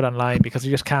tweeted or put online, because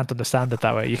you just can't understand it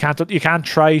that way. You can't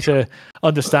try to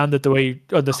understand it the way you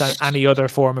understand any other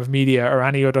form of media or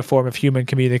any other form of human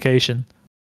communication.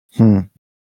 Mm-hmm.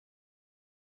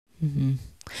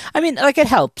 I mean, like, it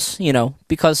helps, you know,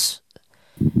 because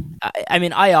I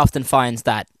mean, I often find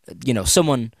that, you know,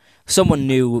 someone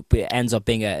new ends up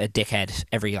being a dickhead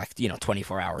every, like, you know,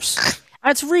 24 hours.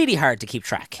 And it's really hard to keep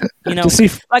track, you know. To see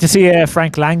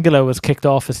Frank Langella was kicked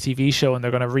off his TV show, and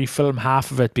they're going to refilm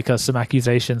half of it because some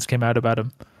accusations came out about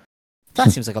him.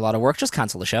 That seems like a lot of work. Just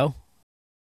cancel the show.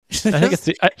 I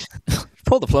think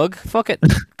pull the plug. Fuck it.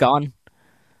 Gone.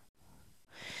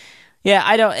 Yeah,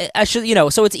 I should, you know,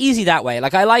 so it's easy that way.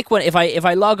 Like, I like when, if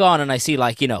I log on and I see,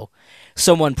 like, you know,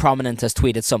 someone prominent has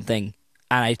tweeted something,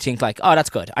 and I think, like, oh,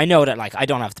 that's good. I know that, like, I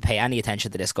don't have to pay any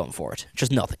attention to this going forward.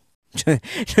 Just nothing.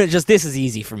 Just this is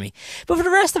easy for me. But for the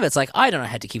rest of it, it's like, I don't know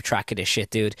how to keep track of this shit,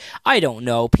 dude. I don't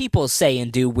know. People say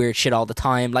and do weird shit all the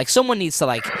time. Like, someone needs to,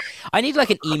 like, I need, like,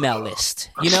 an email list,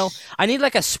 you know? I need,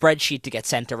 like, a spreadsheet to get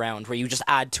sent around where you just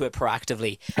add to it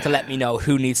proactively to let me know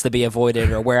who needs to be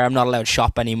avoided or where I'm not allowed to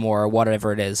shop anymore or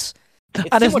whatever it is.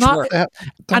 And it's not,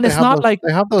 and it's not like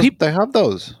they have those. They have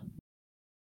those.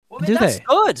 Well, that's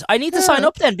good. I need to sign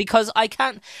up then because I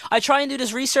can't. I try and do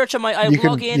this research on my. I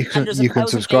log in and there's you can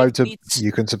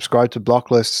subscribe to block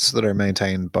lists that are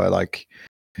maintained by like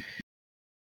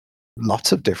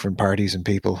lots of different parties and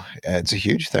people. It's a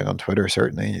huge thing on Twitter.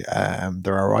 Certainly,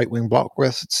 there are right wing block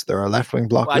lists. There are left wing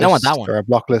block lists. I don't want that one. There are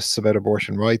block lists about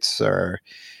abortion rights or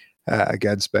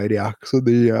against maniacs. And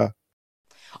the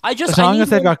as long as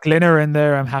they've got Glinner in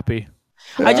there, I'm happy.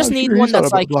 I just need one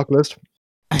that's like block list.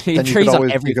 Then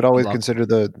you could always consider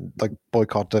the like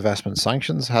boycott, divestment,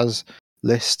 sanctions has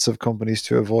lists of companies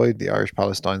to avoid. The Irish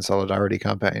Palestine Solidarity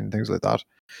Campaign, things like that.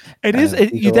 It is.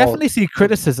 You definitely see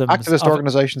criticism. Activist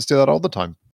organizations do that all the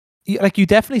time. Like you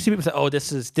definitely see people say, "Oh,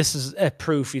 this is a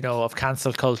proof, you know, of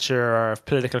cancel culture or of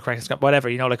political correctness, whatever."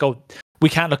 You know, like, "Oh, we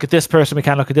can't look at this person. We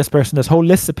can't look at this person." There's whole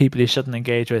lists of people you shouldn't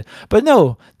engage with. But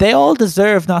no, they all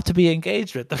deserve not to be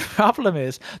engaged with. The problem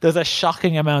is there's a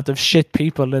shocking amount of shit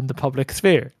people in the public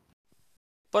sphere.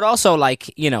 But also,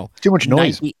 like, you know, too much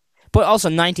noise. But also,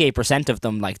 98% of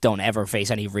them like don't ever face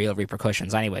any real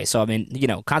repercussions anyway. So I mean, you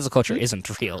know, cancel culture isn't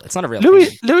real. It's not a real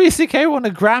thing. Louis C.K. won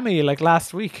a Grammy like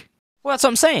last week. Well, that's what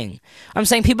I'm saying. I'm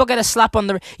saying people get a slap on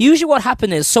the... Usually what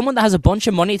happens is someone that has a bunch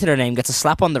of money to their name gets a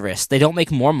slap on the wrist. They don't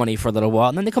make more money for a little while,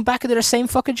 and then they come back and do their same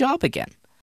fucking job again.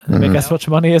 And they make as much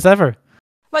money as ever.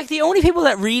 Like, the only people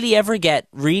that really ever get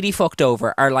really fucked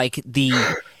over are, like, the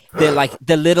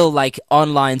little, like,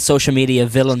 online social media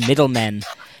villain middlemen,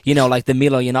 you know, like the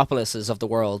Milo Yiannopoulos of the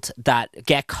world that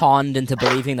get conned into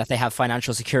believing that they have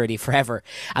financial security forever,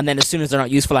 and then as soon as they're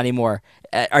not useful anymore,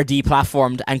 are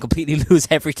deplatformed and completely lose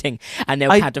everything, and now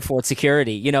can't afford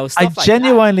security. You know, stuff I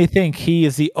genuinely think he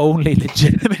is the only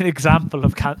legitimate example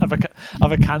of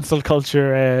a cancel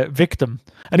culture victim.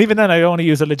 And even then, I only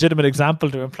use a legitimate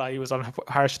example to imply he was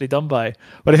harshly done by.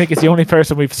 But I think it's the only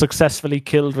person we've successfully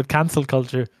killed with cancel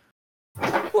culture.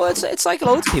 Well, it's like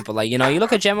loads of people. Like, you know, you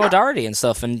look at Gemma O'Doherty and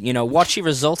stuff, and you know what she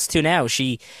results to now.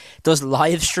 She does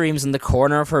live streams in the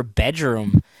corner of her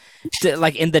bedroom,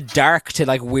 like in the dark, to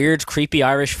like weird, creepy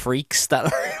Irish freaks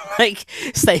that like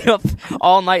stay up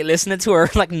all night listening to her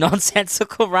like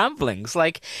nonsensical ramblings.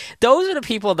 Like, those are the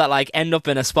people that like end up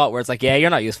in a spot where it's like, yeah, you're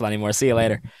not useful anymore. See you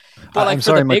later. But, like, I'm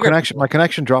sorry, my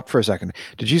connection dropped for a second.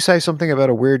 Did you say something about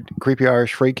a weird, creepy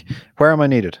Irish freak? Where am I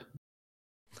needed?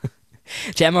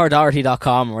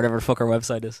 GemmaO'Doherty.com or whatever the fuck her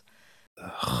website is.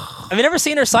 Have you never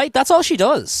seen her site? That's all she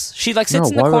does. She like sits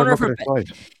in the corner of her bed.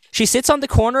 She sits on the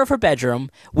corner of her bedroom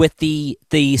with the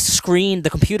screen, the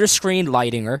computer screen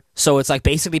lighting her, so it's like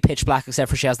basically pitch black except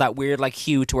for she has that weird like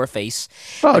hue to her face.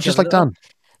 Oh, just like Dan.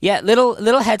 Yeah,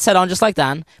 little headset on just like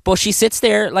Dan, but she sits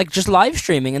there like just live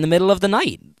streaming in the middle of the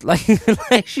night. Like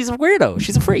she's a weirdo.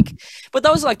 She's a freak. But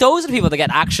those are the people that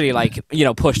get actually like, you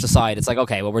know, pushed aside. It's like,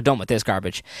 okay, well, we're done with this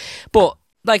garbage. But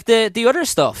like the other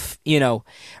stuff, you know,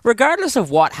 regardless of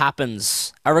what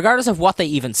happens or regardless of what they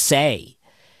even say,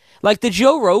 like the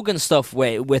Joe Rogan stuff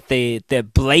with the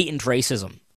blatant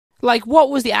racism, like what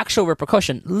was the actual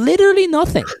repercussion? Literally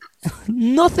nothing.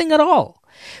 Nothing at all.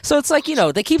 So it's like, you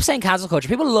know, they keep saying cancel culture.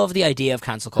 People love the idea of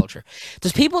cancel culture.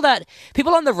 There's people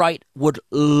on the right would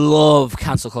love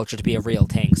cancel culture to be a real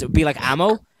thing. So it would be like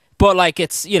ammo, but like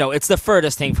it's, you know, it's the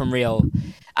furthest thing from real.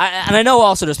 And I know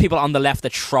also there's people on the left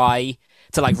that try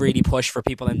to like really push for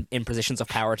people in positions of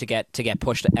power to get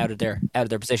pushed out of their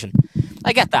position.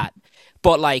 I get that.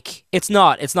 But like it's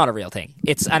not a real thing.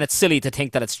 It's silly to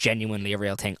think that it's genuinely a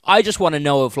real thing. I just want to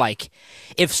know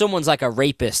if someone's like a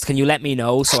rapist, can you let me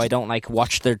know so I don't like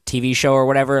watch their TV show or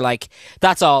whatever? Like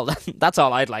that's all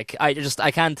I'd like. I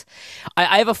can't.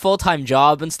 I have a full-time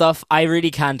job and stuff. I really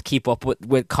can't keep up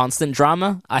with constant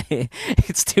drama.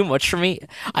 It's too much for me.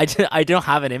 I don't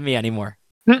have it in me anymore.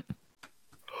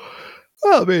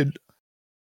 Well, I mean,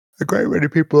 a great many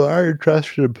people are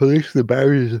interested in policing the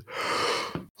boundaries.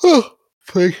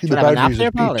 Policing the boundaries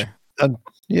of speech. And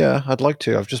yeah, I'd like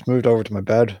to. I've just moved over to my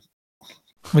bed.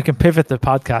 We can pivot the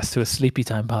podcast to a sleepy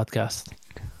time podcast.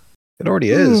 It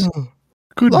already is.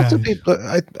 Good Lots of people.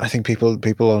 I think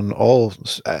people on all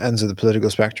ends of the political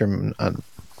spectrum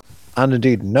and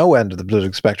indeed no end of the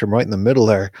political spectrum, right in the middle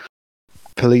there,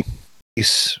 police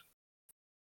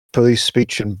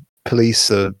speech and police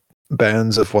the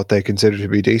bounds of what they consider to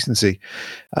be decency,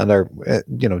 and are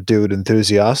do it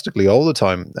enthusiastically all the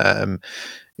time.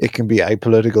 It can be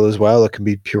apolitical as well. It can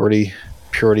be purely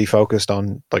purely focused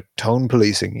on like tone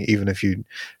policing, even if you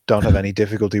don't have any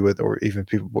difficulty with, or even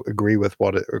people agree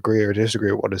or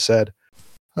disagree with what is said.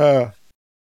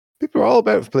 People are all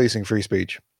about policing free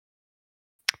speech.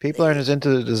 People aren't as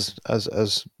into it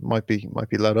as might be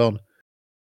let on.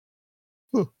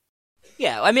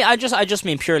 Yeah, I mean, I just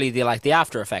mean purely the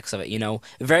after effects of it. You know,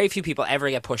 very few people ever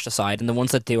get pushed aside, and the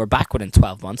ones that do are back within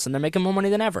 12 months, and they're making more money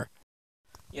than ever.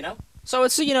 You know, so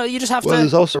it's you just have to.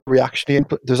 There's also reactionary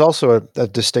input. There's also a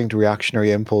distinct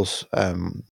reactionary impulse. I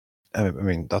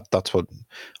mean that's what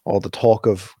all the talk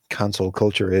of cancel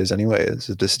culture is anyway. It's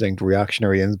a distinct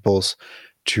reactionary impulse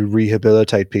to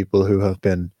rehabilitate people who have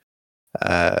been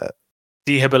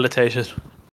Dehabilitated,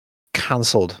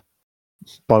 cancelled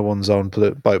by one's own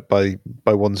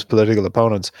by one's political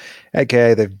opponents,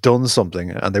 aka they've done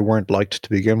something and they weren't liked to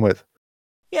begin with.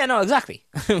 Yeah, no, exactly.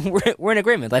 we're in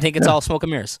agreement. I think it's all smoke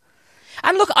and mirrors.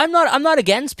 And look, I'm not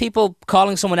against people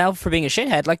calling someone out for being a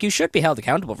shithead. Like, you should be held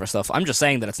accountable for stuff. I'm just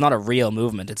saying that it's not a real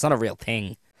movement. It's not a real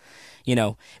thing. You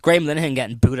know, Graham Linehan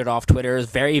getting booted off Twitter is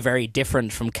very, very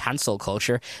different from cancel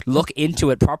culture. Look into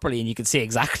it properly and you can see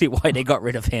exactly why they got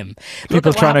rid of him.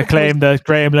 people trying to claim that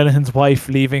Graham Linehan's wife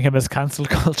leaving him as cancel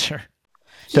culture.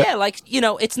 Yeah, like, you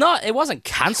know, it wasn't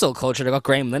cancel culture that got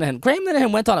Graham Linehan. Graham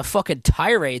Linehan went on a fucking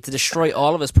tirade to destroy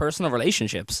all of his personal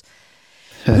relationships.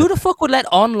 Who the fuck would let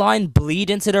online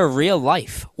bleed into their real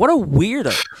life? What a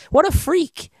weirdo. What a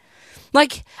freak.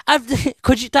 Like,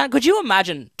 could you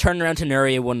imagine turning around to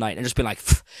Nuria one night and just being like,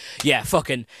 yeah,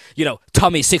 fucking, you know,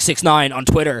 Tommy669 on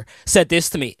Twitter said this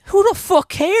to me. Who the fuck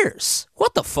cares?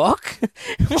 What the fuck?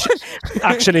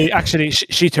 Actually,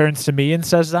 she turns to me and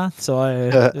says that. So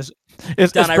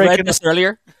Dan, I read this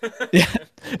earlier. Yeah,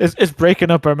 it's breaking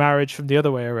up our marriage from the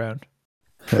other way around.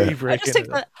 I think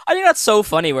that's so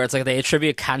funny where it's like they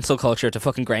attribute cancel culture to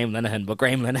fucking Graham Linehan, but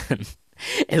Graham Linehan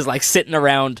is like sitting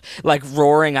around like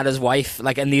roaring at his wife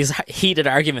like in these heated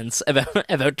arguments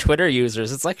about Twitter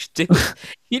users. It's like, dude,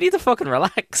 you need to fucking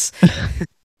relax.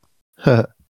 I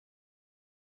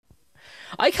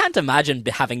can't imagine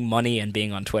having money and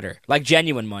being on Twitter, like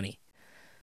genuine money.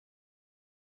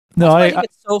 No, I think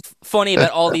it's so funny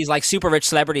about all these like super rich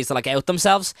celebrities that like out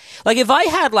themselves. Like,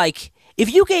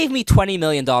 if you gave me $20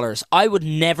 million, I would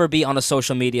never be on a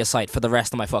social media site for the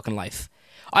rest of my fucking life.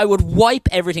 I would wipe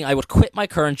everything. I would quit my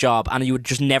current job and you would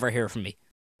just never hear from me.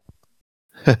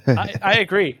 I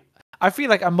agree. I feel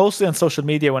like I'm mostly on social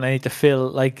media when I need to fill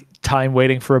like time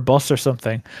waiting for a bus or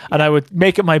something. And I would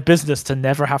make it my business to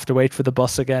never have to wait for the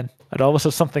bus again. I'd always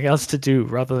have something else to do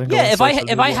rather than if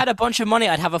I had a bunch of money,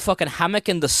 I'd have a fucking hammock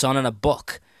in the sun and a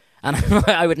book. And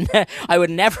I would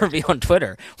never be on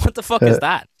Twitter. What the fuck is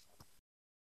that?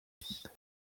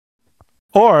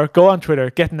 Or go on Twitter,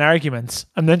 get in arguments,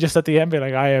 and then just at the end be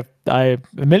like, I'm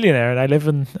a millionaire and I live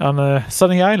on a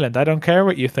sunny island. I don't care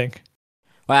what you think.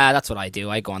 Well, that's what I do.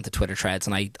 I go onto Twitter threads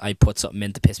and I put something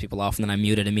in to piss people off and then I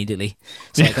mute it immediately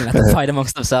so I can let them fight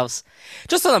amongst themselves.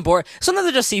 Just so I'm bored. Sometimes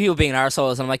I just see people being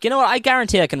arseholes and I'm like, you know what? I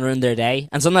guarantee I can ruin their day.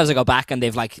 And sometimes I go back and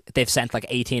they've sent like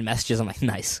 18 messages. I'm like,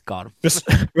 nice, got him.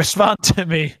 Respond to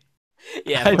me.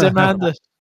 Yeah, I demand it.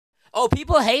 Oh,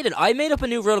 people hate it. I made up a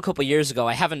new rule a couple of years ago.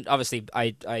 I haven't, obviously,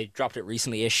 I dropped it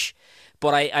recently-ish.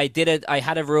 But I did it. I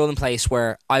had a rule in place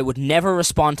where I would never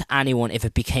respond to anyone if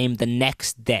it became the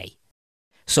next day.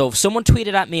 So if someone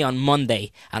tweeted at me on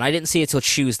Monday and I didn't see it till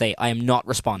Tuesday, I am not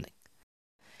responding.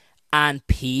 And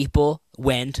people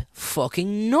went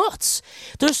fucking nuts.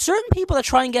 There's certain people that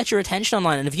try and get your attention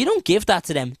online, and if you don't give that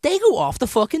to them, they go off the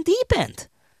fucking deep end.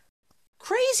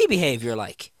 Crazy behavior,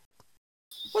 like.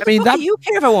 What the fuck do you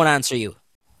care if I won't answer you?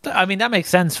 I mean, that makes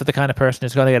sense for the kind of person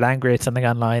who's going to get angry at something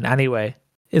online anyway.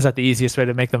 Is that the easiest way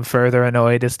to make them further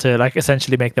annoyed is to like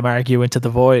essentially make them argue into the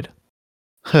void?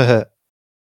 Yeah.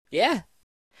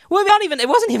 Well, I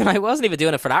wasn't even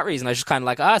doing it for that reason. I was just kind of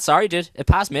like, sorry, dude. It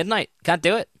passed midnight. Can't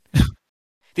do it.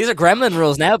 These are gremlin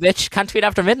rules now, bitch. Can't tweet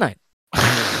after midnight.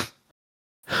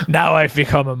 Now I've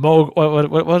become a Mog.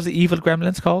 What was the evil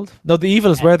gremlins called? No, the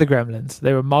evils were the gremlins.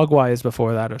 They were Mogwais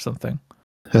before that or something.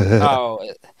 Oh,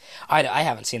 I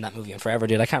haven't seen that movie in forever,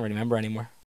 dude. I can't really remember anymore.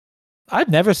 I've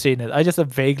never seen it. I just am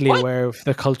vaguely aware of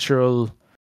the cultural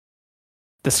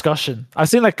discussion. I've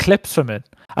seen like clips from it.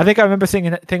 I think I remember seeing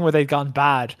a thing where they'd gone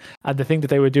bad, and the thing that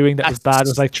they were doing that was bad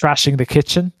was like trashing the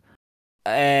kitchen.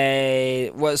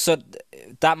 Well, so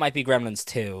that might be Gremlins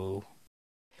 2.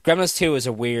 Gremlins 2 is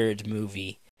a weird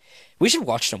movie. We should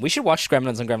watch them. We should watch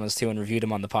Gremlins and Gremlins 2 and review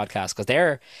them on the podcast because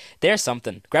they're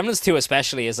something. Gremlins 2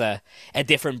 especially is a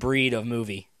different breed of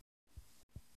movie.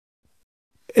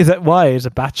 Is it why? Is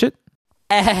it batshit?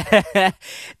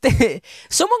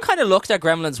 Someone kind of looked at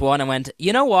Gremlins 1 and went,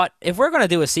 you know what? If we're going to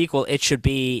do a sequel, it should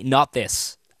be not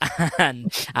this.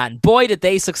 and boy, did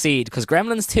they succeed, because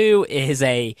Gremlins 2 is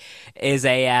it's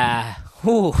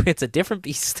a different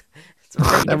beast. It's a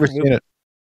very Never different seen movie. it.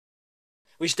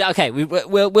 We should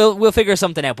we'll figure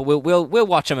something out, but we'll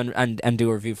watch them and do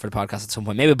a review for the podcast at some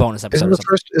point. Maybe a bonus episode.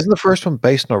 Isn't the first one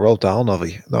based on a Roald Dahl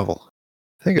novel?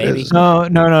 I think Maybe. it is. No.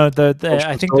 Ocean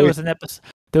I think Story. there was an episode.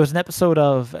 There was an episode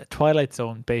of Twilight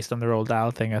Zone based on the Roald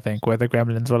Dahl thing. I think where the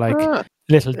gremlins were like Ah,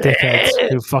 little dickheads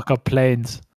who fuck up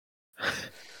planes.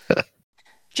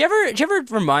 Do you ever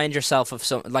remind yourself of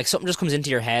something just comes into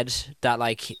your head that,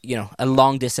 like, you know, a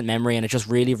long distant memory, and it just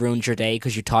really ruins your day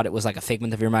because you thought it was like a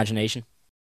figment of your imagination?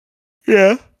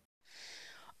 Yeah.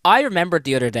 I remembered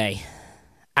the other day,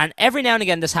 and every now and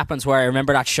again this happens, where I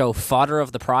remember that show Fodder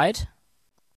of the Pride.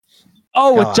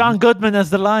 Oh, with God. John Goodman as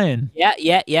the lion. Yeah.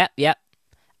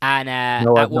 And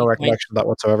no at one recollection point, of that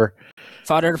whatsoever.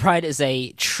 Fodder of the Pride is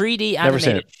a 3D Never seen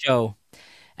animated show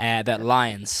about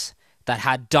lions that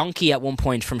had Donkey at one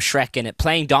point from Shrek in it,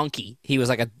 playing Donkey. He was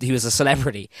a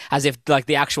celebrity, as if like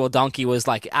the actual Donkey was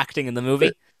like acting in the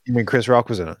movie. You mean Chris Rock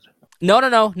was in it?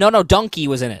 No, Donkey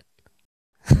was in it.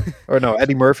 Or no,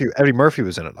 Eddie Murphy. Eddie Murphy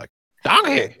was in it. Like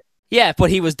Donkey. Yeah,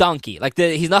 but he was Donkey. Like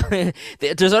he's not.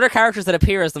 There's other characters that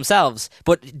appear as themselves,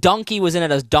 but Donkey was in it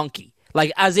as Donkey,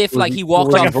 like as if like he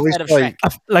walked was off he the voiced set of by-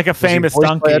 Shrek. Like a Was he famous voiced by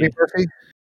donkey. Eddie Murphy?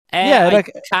 Yeah,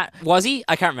 Was he?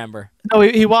 I can't remember. No,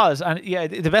 he was, and yeah,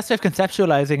 the best way of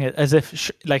conceptualizing it as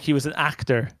if like he was an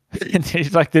actor. And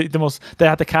he's like the most. They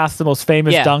had to cast the most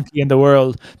famous Yeah. donkey in the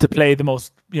world to play the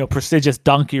most prestigious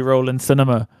donkey role in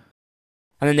cinema.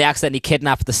 And then they accidentally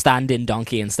kidnapped the stand-in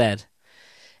Donkey instead.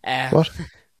 What?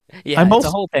 Yeah, And it's a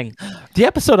whole thing. The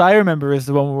episode I remember is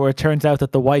the one where it turns out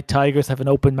that the white tigers have an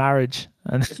open marriage,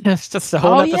 and it's just the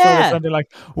whole Oh, episode yeah. is something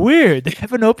like weird. They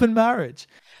have an open marriage.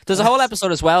 There's a whole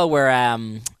episode as well where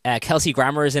Kelsey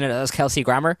Grammer is in it as Kelsey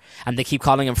Grammer, and they keep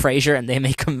calling him Frasier, and they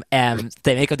make him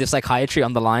do psychiatry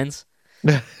on the lines.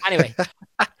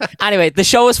 Anyway, the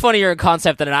show is funnier in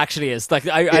concept than it actually is. Like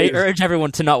I urge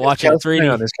everyone to not watch it. It's really.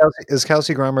 Is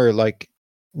Kelsey Grammer like?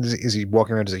 Is he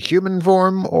walking around as a human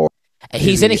form, or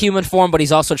He's in a human form, but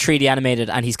he's also 3D animated,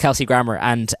 and he's Kelsey Grammer,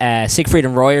 and Siegfried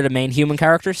and Roy are the main human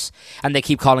characters, and they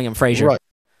keep calling him Frasier.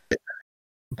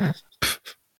 Right.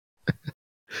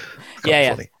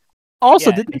 Yeah. Funny. Also,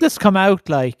 Yeah. didn't this come out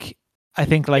like I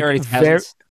think like Early very?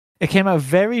 2000s. It came out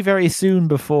very very soon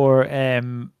before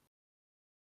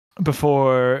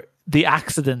the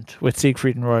accident with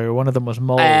Siegfried and Roy, or one of them was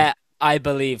mauled. I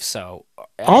believe so.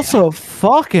 Also,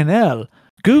 fucking hell,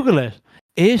 Google it.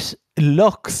 It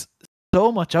looks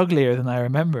so much uglier than I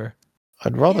remember.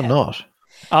 I'd rather Yeah. not.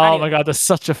 Oh Anyway. my god, there's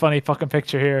such a funny fucking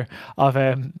picture here of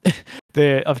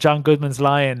of John Goodman's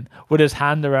lion with his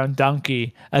hand around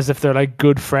Donkey as if they're like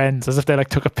good friends, as if they like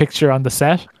took a picture on the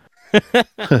set.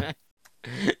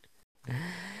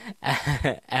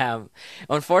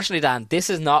 Unfortunately, Dan, this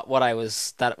is not what I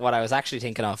was actually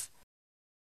thinking of.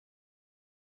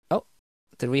 Oh,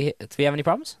 did we have any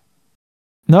problems?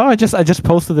 No, I just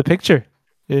posted the picture.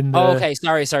 In the... Oh, okay.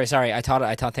 Sorry. I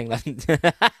thought thing left.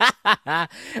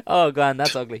 Oh, God,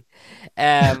 that's ugly.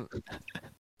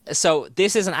 So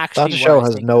this isn't actually That what I show was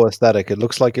has thinking. no aesthetic. It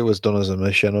looks like it was done as a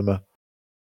machinima.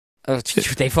 Oh,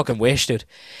 they fucking wish, dude.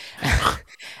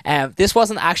 This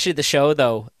wasn't actually the show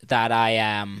though that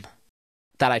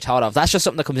I thought of. That's just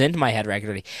something that comes into my head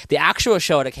regularly. The actual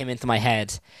show that came into my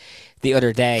head the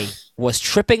other day was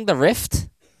Tripping the Rift.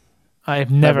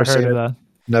 I've never Never heard seen of it. that.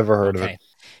 Never heard of Okay. it.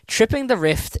 Tripping the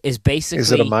Rift is basically.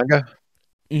 Is it a manga?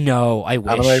 No, I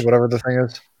wish. Anime? Whatever the thing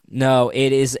is. No,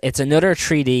 it is. It's another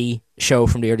 3D show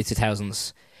from the early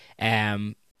 2000s.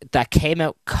 That came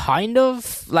out kind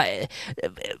of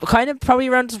probably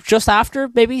around just after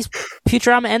maybe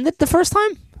Futurama ended the first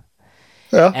time.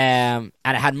 Yeah. And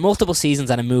it had multiple seasons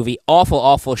and a movie.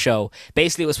 Awful show.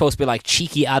 Basically, it was supposed to be like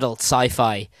cheeky adult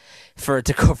sci-fi for it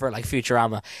to cover like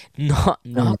Futurama.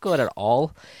 Not good at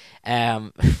all.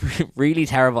 Really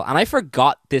terrible. And I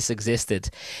forgot this existed,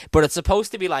 but it's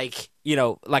supposed to be like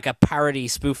like a parody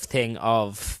spoof thing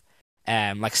of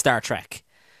like Star Trek,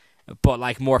 but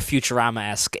like more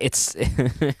Futurama-esque. It's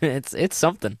it's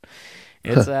something.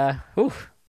 It's whew.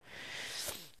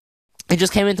 It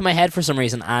just came into my head for some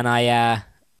reason, and I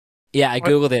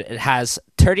googled it. It has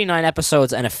 39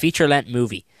 episodes and a feature-length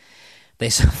movie. They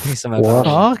somehow. What?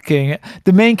 Fucking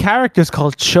the main character is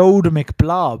called Chode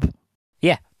McBlob.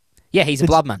 Yeah, he's a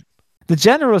blob man. The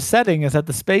general setting is that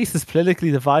the space is politically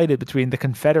divided between the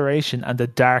Confederation and the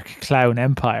Dark Clown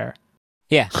Empire.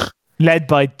 Yeah. Led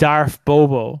by Darth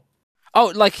Bobo.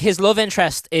 Oh, like his love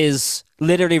interest is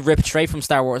literally ripped straight from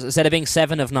Star Wars. Instead of being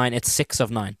 7 of 9, it's 6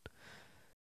 of 9.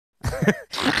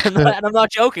 And I'm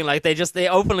not joking. Like they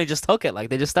openly just took it. Like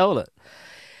they just stole it.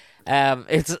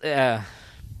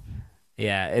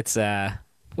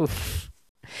 Oof.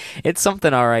 It's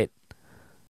something, all right.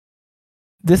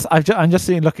 I'm just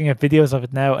looking at videos of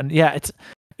it now, and yeah,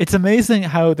 it's amazing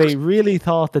how they really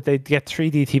thought that they'd get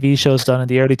 3D TV shows done in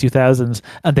the early 2000s,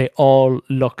 and they all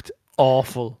looked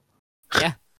awful.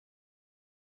 Yeah.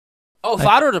 Oh,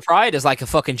 Father of the Pride is like a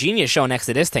fucking genius show next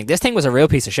to this thing. This thing was a real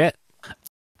piece of shit.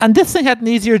 And this thing had an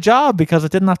easier job because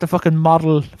it didn't have to fucking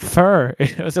model fur.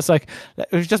 It was just like,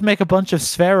 it was just make a bunch of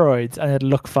spheroids and it'd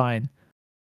look fine.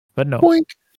 But no,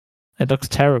 Boink. It looks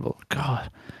terrible.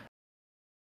 God,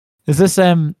 is this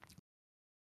the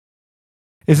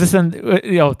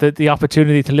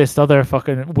opportunity to list other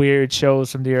fucking weird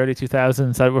shows from the early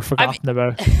 2000s that were forgotten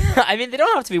about? I mean, they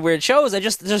don't have to be weird shows.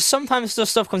 There's sometimes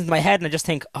stuff comes into my head and I just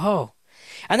think, oh,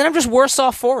 and then I'm just worse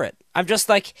off for it. I'm just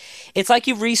like, it's like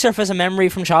you resurface a memory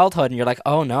from childhood and you're like,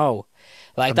 oh no,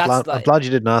 like I'm glad you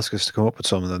didn't ask us to come up with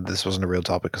something that this wasn't a real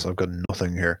topic because I've got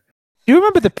nothing here. Do you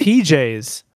remember the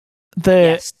PJs?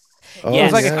 Yes. Oh,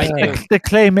 Yes, it was like I do. the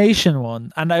claymation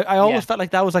one, and I always felt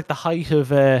like that was like the height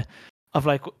of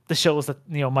like the shows that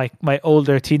my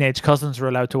older teenage cousins were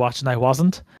allowed to watch and I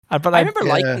wasn't. But I remember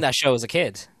liking that show as a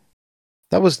kid.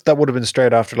 That would have been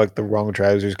straight after like The Wrong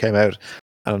Trousers came out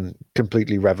and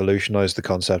completely revolutionized the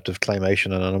concept of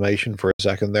claymation and animation for a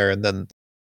second there, and then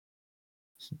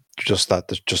just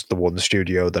the one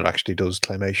studio that actually does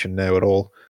claymation now at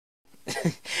all.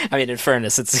 I mean, in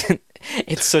fairness,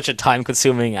 it's such a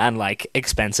time-consuming and like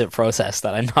expensive process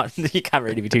that I'm not. You can't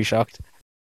really be too shocked.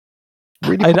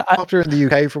 Really popular in the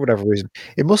UK for whatever reason.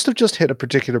 It must have just hit a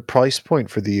particular price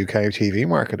point for the UK TV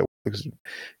market because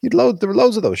there were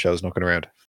loads of those shows knocking around.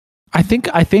 I think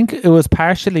it was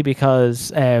partially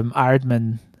because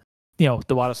Aardman,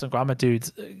 the Wallace and Gromit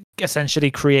dudes, essentially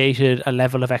created a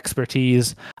level of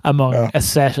expertise among a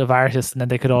set of artists, and then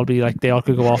they could all be like, they all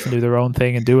could go off and do their own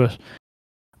thing and do it.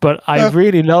 But I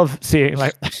really love seeing,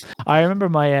 like, I remember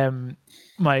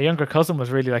my younger cousin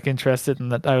was really like interested in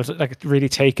that. I was like really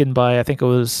taken by, I think it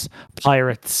was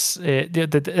Pirates, that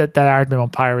Aardman on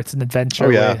Pirates and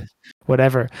Adventure,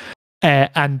 whatever.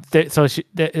 And they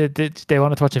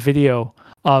wanted to watch a video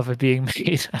of it being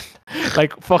made.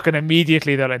 Like fucking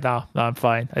immediately they're like, no, I'm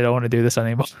fine. I don't want to do this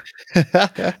anymore.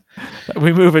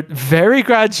 We move it very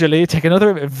gradually, take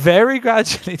another.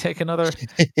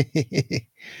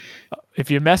 If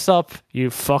you mess up, you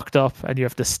fucked up and you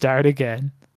have to start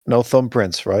again. No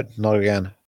thumbprints, right? Not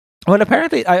again. Well,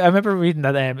 apparently, I remember reading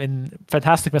that in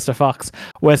Fantastic Mr. Fox,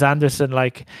 Wes Anderson,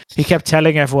 like, he kept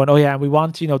telling everyone, oh yeah, we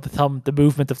want, the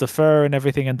movement of the fur and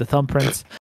everything and the thumbprints,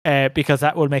 because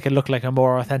that will make it look like a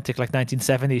more authentic, like,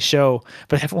 1970s show.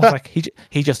 But everyone's like,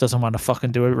 he just doesn't want to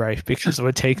fucking do it right because it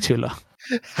would take too long.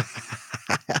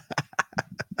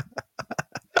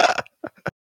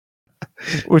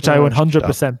 Which I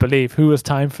 100% believe. Who has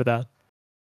time for that?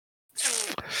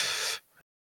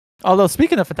 Although,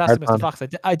 speaking of Fantastic Mr. Fox,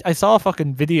 I saw a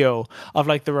fucking video of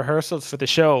like the rehearsals for the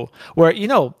show where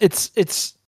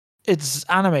it's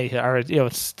animated or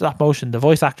it's stop motion. The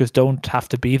voice actors don't have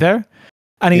to be there,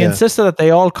 and he insisted that they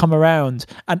all come around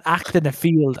and act in a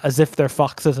field as if they're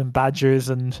foxes and badgers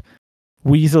and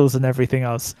weasels and everything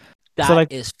else.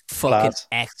 That is fucking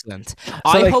excellent.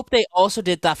 I hope they also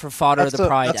did that for Father of the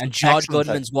Pride, and John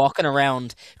Goodman's walking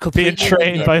around being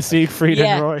trained by Siegfried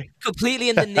and Roy. Completely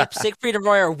in the nip. Siegfried and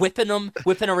Roy are whipping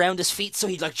around his feet, so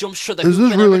he like jumps through the hoop. Is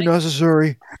this really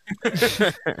necessary?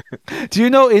 Do you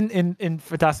know in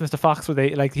Fantastic Mr. Fox where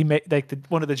they like he made like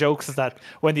one of the jokes is that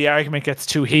when the argument gets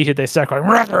too heated, they start going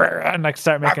and like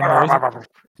start making noise.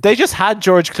 They just had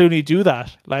George Clooney do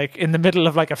that, like in the middle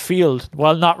of like a field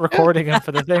while not recording him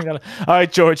for the thing. Like, all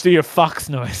right, George, do your fox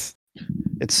noise.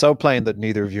 It's so plain that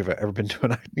neither of you have ever been to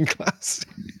an acting class.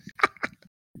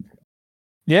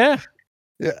 Yeah.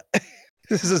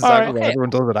 This is exactly what everyone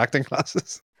does at acting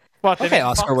classes. What? Okay,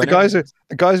 Oscar winner.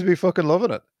 The guys would be fucking loving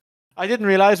it. I didn't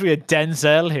realize we had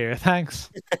Denzel here.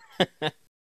 Thanks.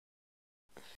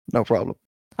 No problem.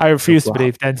 I refuse to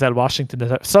believe Denzel Washington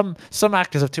is. Some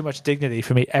actors have too much dignity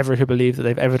for me ever to believe that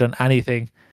they've ever done anything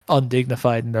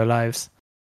undignified in their lives.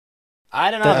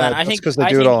 I don't know, man. I think because they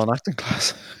do it all in acting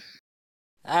class.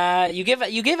 You give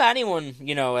anyone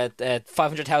a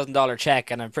 $500,000 check,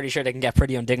 and I'm pretty sure they can get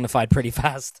pretty undignified pretty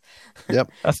fast.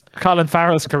 Yep, that's Colin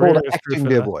Farrell's career. Acting,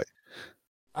 dear boy.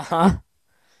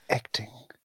 Acting.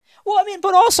 Well, I mean,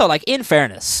 but also, like, in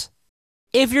fairness,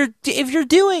 if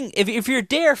you're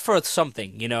there for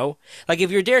something, you know, like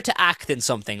if you're there to act in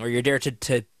something or you're there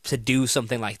to do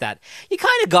something like that, you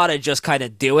kind of gotta just kind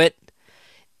of do it.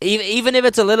 Even if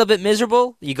it's a little bit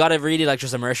miserable, you gotta really like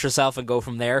just immerse yourself and go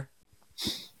from there.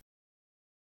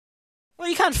 Well,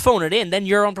 you can't phone it in, then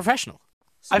you're unprofessional.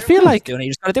 So I feel like doing it, you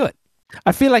just gotta do it.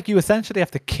 I feel like you essentially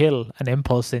have to kill an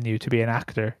impulse in you to be an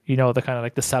actor. You know, the kind of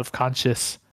like the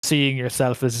self-conscious seeing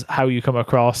yourself as how you come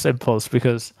across impulse,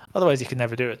 because otherwise you can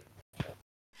never do it.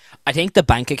 I think the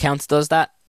bank accounts does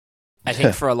that. I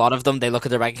think for a lot of them, they look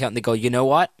at their bank account and they go, you know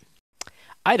what?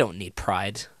 I don't need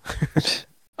pride.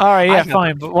 All right, yeah,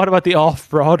 fine. But what about the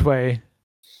off-Broadway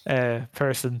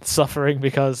person suffering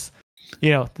because,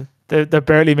 you know, they're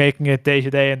barely making it day to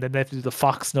day, and then they have to do the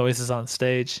fox noises on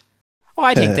stage? Well,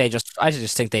 I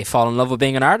just think they fall in love with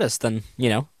being an artist, and you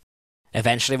know,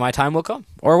 eventually my time will come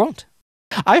or won't.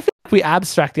 I feel like we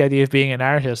abstract the idea of being an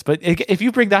artist, but if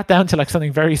you bring that down to like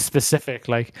something very specific,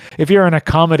 like if you're in a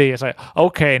comedy, it's like,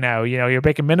 okay, now, you know, you're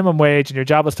making minimum wage and your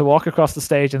job is to walk across the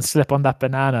stage and slip on that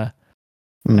banana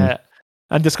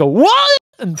and just go, what?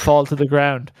 And fall to the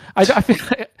ground. I feel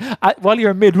like, while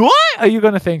you're mid, what? Are you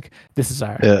going to think, this is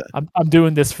art? Yeah. I'm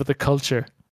doing this for the culture.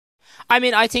 I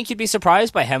mean, I think you'd be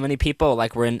surprised by how many people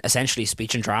like were in essentially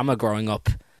speech and drama growing up.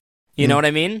 You know what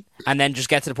I mean? And then just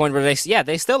get to the point where they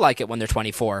still like it when they're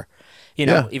 24, you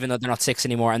know, even though they're not 6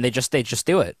 anymore, and they just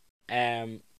do it.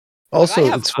 Also,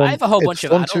 like it's fun. I have a whole bunch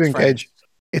of adult friends.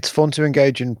 It's fun to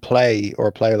engage in play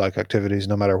or play-like activities,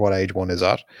 no matter what age one is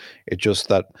at. It's just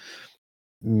that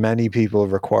many people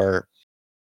require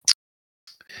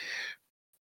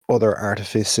other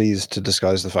artifices to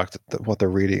disguise the fact that what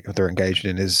they're engaged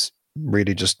in is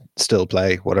really just still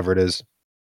play, whatever it is.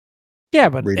 Yeah,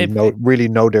 but really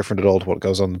no different at all to what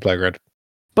goes on in the playground.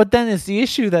 But then it's the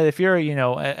issue that if you're, you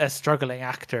know, a struggling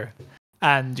actor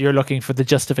and you're looking for the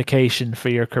justification for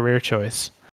your career choice,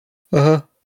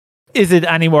 is it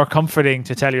any more comforting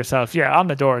to tell yourself, yeah, on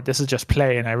the door, this is just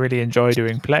play and I really enjoy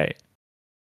doing play?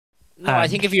 No, I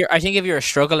think if you're a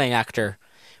struggling actor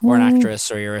or an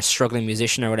actress, or you're a struggling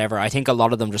musician or whatever, I think a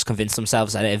lot of them just convince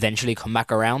themselves that it eventually come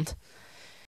back around.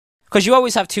 Because you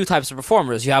always have two types of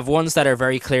performers. You have ones that are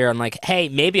very clear on like, hey,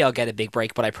 maybe I'll get a big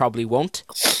break, but I probably won't.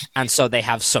 And so they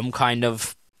have some kind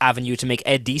of avenue to make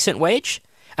a decent wage.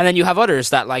 And then you have others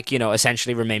that, like, you know,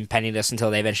 essentially remain penniless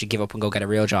until they eventually give up and go get a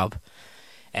real job.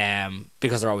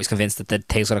 Because they're always convinced that the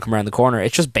thing's going to come around the corner.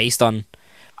 It's just based on,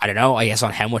 I don't know, I guess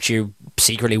on how much you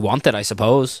secretly want it, I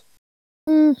suppose.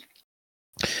 I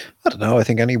don't know. I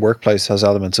think any workplace has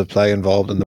elements of play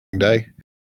involved in the day.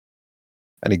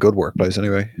 Any good workplace,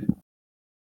 anyway.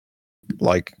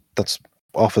 Like, that's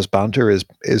office banter is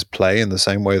play in the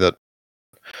same way that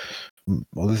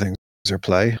other things are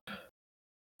play.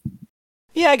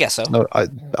 Yeah, I guess so. No,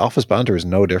 office banter is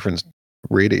no different,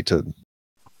 really, to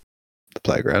the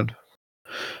playground.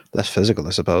 Less physical,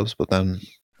 I suppose, but then...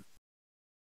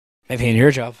 Maybe in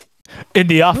your job. In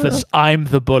the office, I'm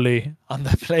the bully. On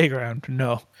the playground,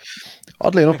 no.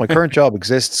 Oddly enough, my current job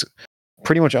exists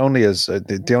pretty much only as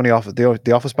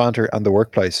the office banter and the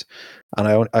workplace, and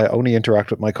I only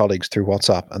interact with my colleagues through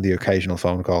WhatsApp and the occasional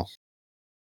phone call.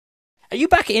 Are you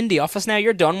back in the office now?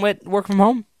 You're done with work from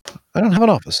home? I don't have an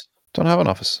office.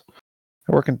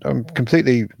 I'm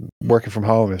completely working from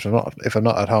home. If I'm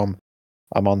not at home,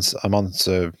 I'm on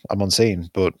scene,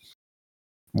 but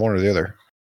one or the other.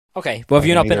 Okay, well, have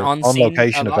you not been on scene? On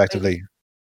location, effectively.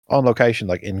 On location,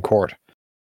 like in court.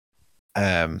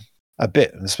 A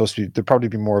bit. And it's supposed to be, there'll probably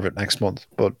be more of it next month,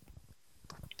 but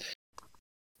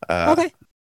okay.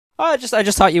 I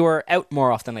just thought you were out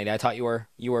more often lately. I thought you were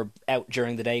out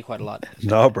during the day quite a lot.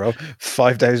 No, bro.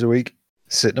 5 days a week,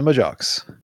 sitting in my jocks.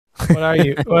 What are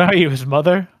you? What are you, his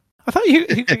mother? I thought you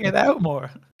could get out more.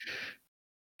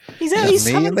 He's out. He's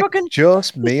having fucking...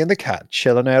 Just me and the cat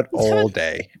chilling out all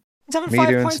day. He's having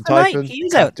 5 points a night.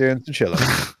 He's out doing some chilling.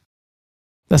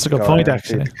 That's a good point,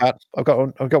 actually. The cat. I've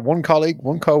got one colleague,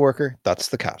 one coworker. That's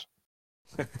the cat.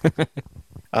 and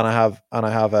I have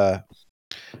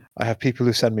people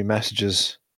who send me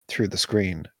messages through the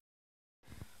screen.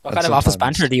 What kind of office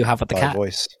banter do you have with the cat?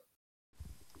 Voice.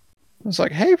 I was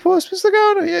like, "Hey, puss, what's the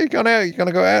going? Yeah, you going out? You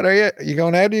gonna go out? Are you? You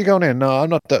going out? Or you going in? No,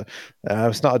 I'm not.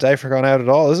 It's not a day for going out at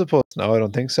all, is it, puss? No, I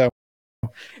don't think so."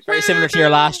 Very similar to your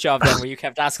last job, then, where you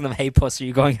kept asking them, "Hey, puss, are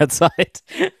you going outside?"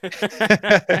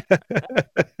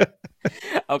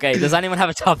 Okay. Does anyone have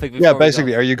a topic? Yeah,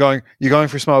 basically, are you going? You going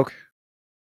for smoke?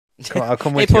 I'll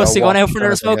come with you. Hey, puss, you going out for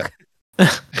another smoke?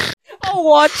 Oh,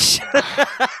 watch.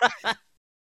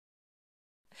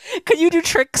 Can you do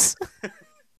tricks?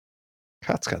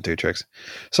 Cats can't do tricks.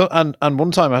 So, and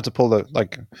one time I had to pull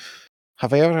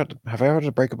Have I ever had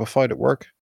to break up a fight at work?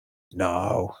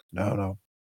 No. Never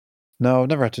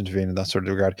had to intervene in that sort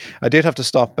of regard. I did have to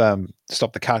stop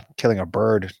the cat killing a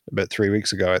bird about 3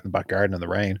 weeks ago out in the back garden in the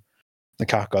rain. The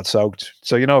cat got soaked.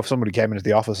 So if somebody came into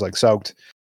the office like soaked,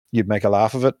 you'd make a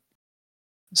laugh of it.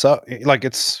 So like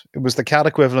it was the cat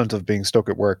equivalent of being stuck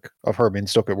at work, of her being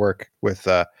stuck at work with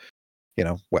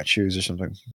wet shoes or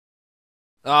something.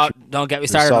 Oh, don't get me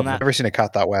started on that. Never seen a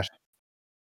cat that wet.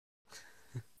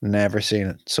 Never seen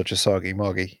it. Such a soggy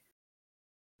moggy.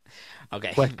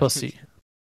 Okay. Wet pussy.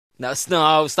 No,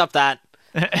 stop that.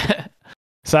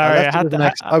 Sorry,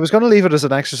 I was going to leave it as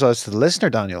an exercise to the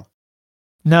listener, Daniel.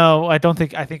 No, I don't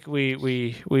think. I think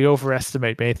we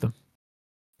overestimate them.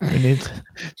 We need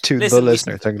to the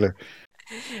listener, singular.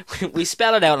 We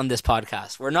spell it out on this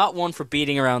podcast. We're not one for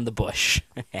beating around the bush.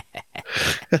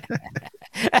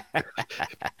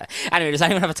 Anyway, does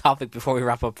anyone have a topic before we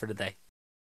wrap up for the day?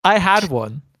 I had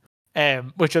one,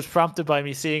 which was prompted by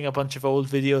me seeing a bunch of old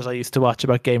videos I used to watch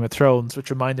about Game of Thrones, which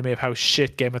reminded me of how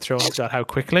shit Game of Thrones got, how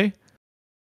quickly.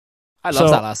 I love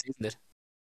that last season, dude.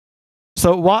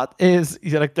 So, what is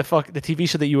like the TV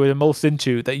show that you were the most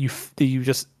into that you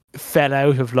just fell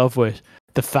out of love with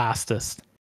the fastest?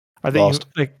 Or that Lost.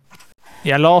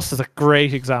 Lost is a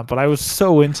great example. I was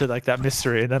so into like that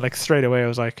mystery, and then like straight away I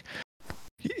was like,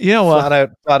 you know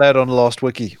what? Flat out on Lost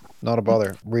Wiki. Not a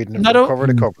bother. Reading it from cover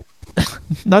to cover.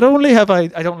 Not only have I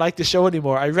don't like the show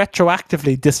anymore, I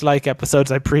retroactively dislike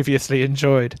episodes I previously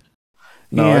enjoyed.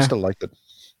 No, I still liked it.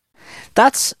 I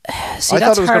thought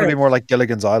it was going to be more like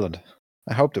Gilligan's Island.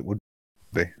 I hoped it would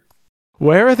be.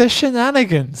 Where are the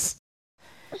shenanigans?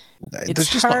 There's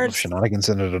just not enough shenanigans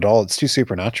in it at all. It's too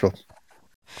supernatural.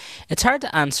 It's hard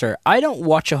to answer. I don't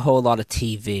watch a whole lot of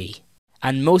TV,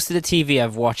 and most of the TV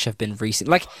I've watched have been recent.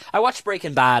 Like I watched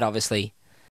Breaking Bad, obviously,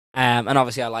 and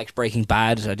obviously I liked Breaking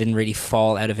Bad. I didn't really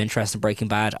fall out of interest in Breaking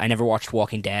Bad. I never watched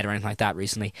Walking Dead or anything like that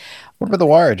recently. What about The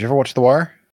Wire? Did you ever watch The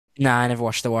Wire? Nah, I never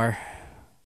watched The Wire.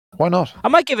 Why not? I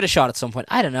might give it a shot at some point.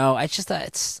 I don't know. It's just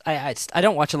that I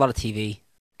don't watch a lot of TV.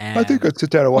 I think I'd sit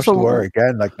down and watch The Wire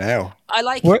again, like now.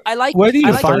 Where do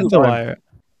you find The Wire?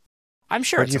 I'm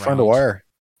sure. Where do you find The Wire?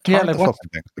 Yeah, like what?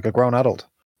 Thing, like a grown adult.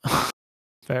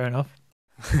 Fair enough.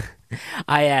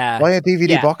 Why a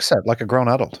DVD box set like a grown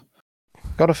adult?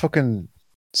 Got a fucking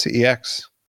CEX.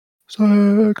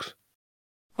 Sex.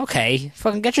 Okay,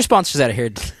 fucking get your sponsors out of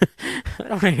here. I don't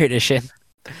want to hear this shit.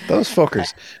 Those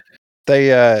fuckers.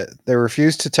 They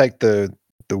refused to take the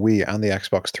Wii and the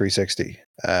Xbox 360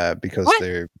 because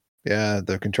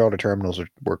their controller terminals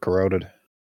were corroded.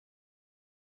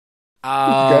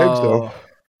 Games though.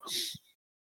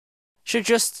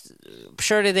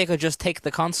 Surely they could just take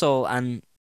the console and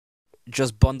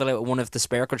just bundle it with one of the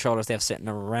spare controllers they have sitting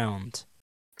around.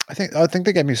 I think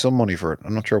they gave me some money for it.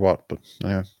 I'm not sure what, but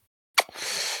yeah.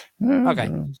 Okay.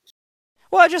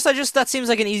 Well, I just that seems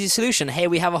like an easy solution. Hey,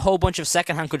 we have a whole bunch of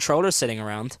secondhand controllers sitting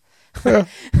around. Yeah.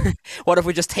 What if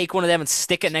we just take one of them and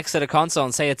stick it next to the console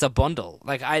and say it's a bundle?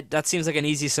 That seems like an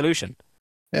easy solution.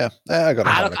 Yeah, I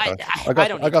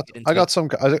got some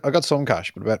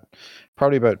cash, but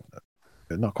probably about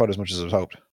not quite as much as I was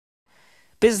hoped.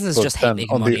 Businesses just hate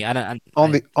making money.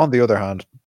 On the other hand,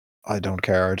 I don't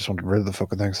care. I just want to get rid of the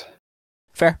fucking things.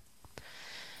 Fair.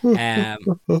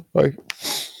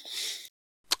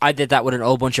 I did that with an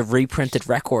whole bunch of reprinted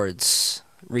records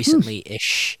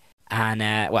recently-ish. And,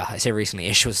 I say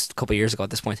recently-ish, was a couple of years ago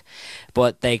at this point.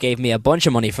 But they gave me a bunch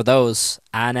of money for those.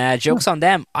 And jokes on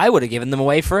them, I would have given them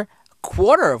away for a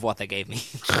quarter of what they gave me.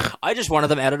 I just wanted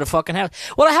them out of the fucking house.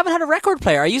 Well, I haven't had a record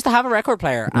player. I used to have a record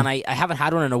player, and I haven't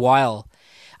had one in a while.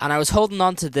 And I was holding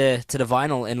on to the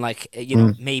vinyl in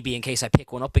maybe in case I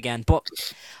pick one up again. But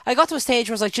I got to a stage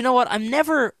where I was like, you know what? I'm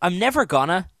never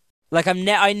gonna.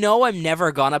 I know I'm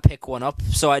never gonna pick one up,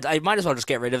 so I might as well just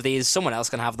get rid of these. Someone else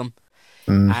can have them.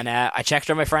 And I checked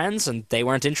on my friends, and they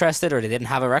weren't interested, or they didn't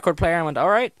have a record player. I went, all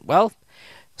right, well,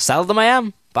 sell them I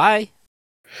am. Bye.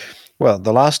 Well,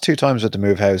 the last two times to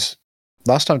move house,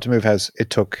 it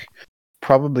took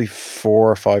probably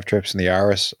 4 or 5 trips in the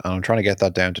Yaris, and I'm trying to get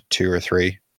that down to 2 or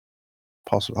 3.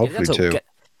 Possibly, hopefully 2. Get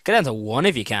down to 1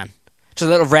 if you can. Just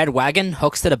a little red wagon,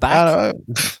 hooks to the back.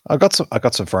 I got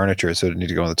some furniture, so I need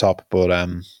to go on the top. But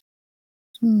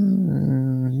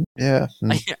yeah.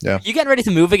 You getting ready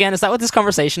to move again? Is that what this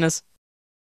conversation is?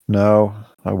 No,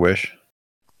 I wish.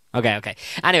 Okay.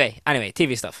 Anyway,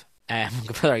 TV stuff.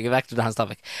 Sorry, get back to Don's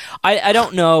topic. I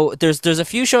don't know. There's a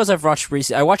few shows I've watched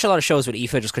recently. I watch a lot of shows with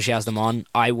Aoife just because she has them on.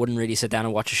 I wouldn't really sit down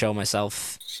and watch a show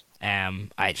myself.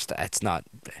 It's not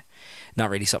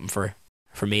really something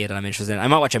for me that I'm interested in. I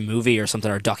might watch a movie or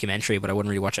something or a documentary, but I wouldn't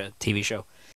really watch a TV show.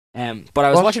 But I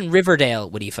was watching Riverdale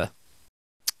with Aoife.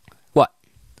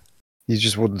 You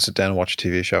just wouldn't sit down and watch a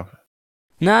TV show.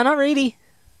 No, not really.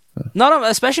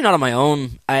 Especially not on my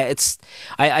own. I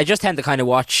just tend to kind of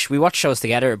watch. We watch shows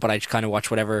together, but I just kind of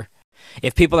watch whatever.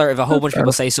 If a whole bunch of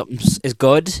people say something is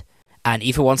good, and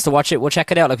Aoife wants to watch it, we'll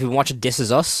check it out. Like if we watch This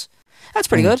Is Us, that's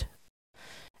pretty good.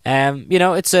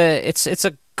 It's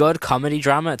a good comedy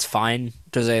drama. It's fine.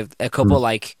 There's a couple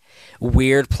like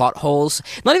weird plot holes.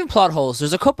 Not even plot holes.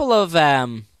 There's a couple of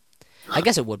I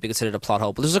guess it would be considered a plot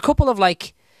hole, but there's a couple of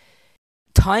like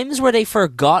times where they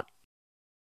forgot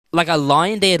like a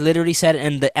line they had literally said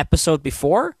in the episode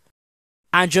before,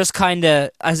 and just kind of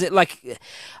as it like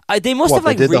they must have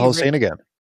like they did the whole scene again.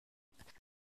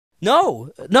 No.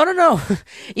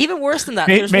 Even worse than that.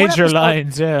 Major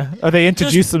lines, yeah. Or they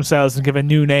introduce themselves and give a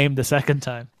new name the second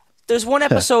time. There's one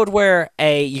episode where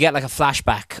you get like a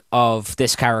flashback of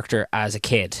this character as a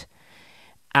kid,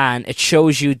 and it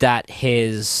shows you that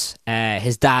his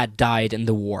dad died in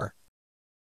the war,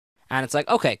 and it's like,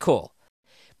 okay, cool.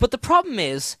 But the problem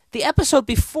is, the episode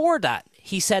before that,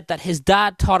 he said that his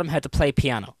dad taught him how to play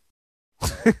piano.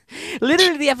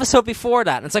 Literally the episode before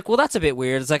that. And it's like, well, that's a bit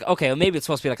weird. It's like, okay, well, maybe it's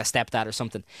supposed to be like a stepdad or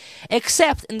something.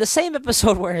 Except in the same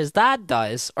episode where his dad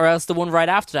dies, or else the one right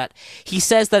after that, he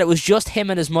says that it was just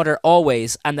him and his mother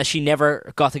always, and that she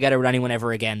never got together with anyone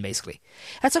ever again, basally.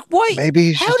 And it's like, why?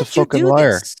 Maybe he's just a fucking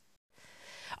liar. This?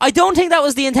 I don't think that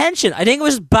was the intention. I think it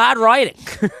was just bad writing.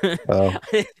 Oh.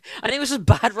 I think it was just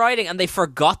bad writing, and they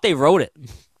forgot they wrote it.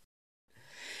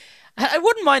 I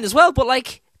wouldn't mind as well, but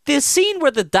like the scene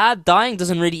where the dad dying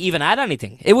doesn't really even add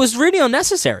anything. It was really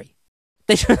unnecessary.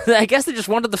 I guess they just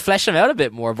wanted to flesh him out a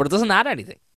bit more, but it doesn't add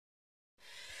anything.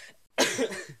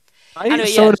 I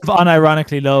sort of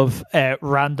unironically love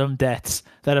random deaths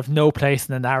that have no place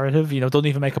in the narrative. You know, don't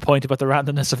even make a point about the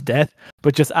randomness of death,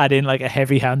 but just add in like a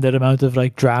heavy-handed amount of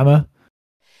like drama.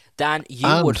 Dan,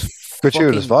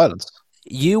 gratuitous violence.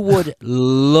 You would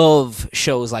love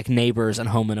shows like Neighbours and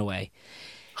Home and Away.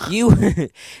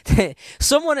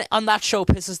 Someone on that show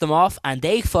pisses them off, and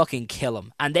they fucking kill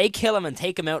him, and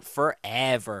take him out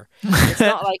forever.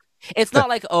 It's not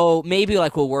like oh, maybe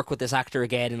like we'll work with this actor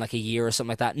again in like a year or something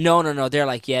like that. No. They're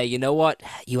like, yeah, you know what?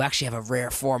 You actually have a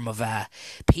rare form of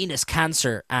penis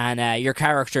cancer, and your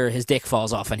character, his dick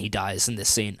falls off and he dies in this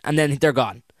scene, and then they're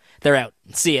gone. They're out.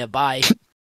 See ya. Bye.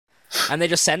 And they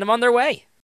just send him on their way.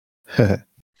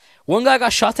 One guy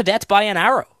got shot to death by an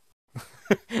arrow.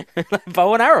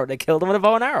 Bow and arrow. They killed him with a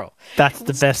bow and arrow. That's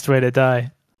the best way to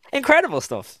die. Incredible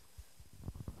stuff.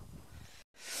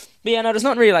 But yeah, no, there's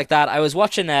nothing really like that. I was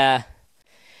watching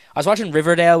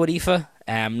Riverdale with Aoife.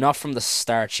 Not from the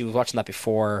start. She was watching that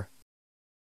before.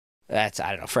 That's,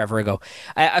 I don't know, forever ago.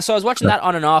 So I was watching that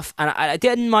on and off, and I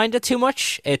didn't mind it too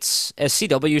much. It's a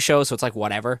CW show, so it's like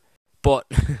whatever. But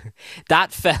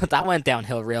that went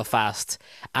downhill real fast,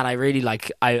 and I really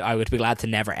I would be glad to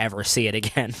never ever see it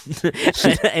again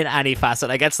in any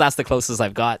facet. I guess that's the closest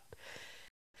I've got.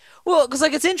 Well, because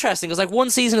like it's interesting. Because like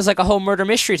one season is like a whole murder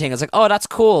mystery thing. It's like, oh, that's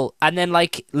cool, and then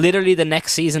like literally the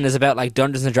next season is about like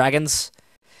Dungeons and Dragons.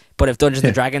 But if Dungeons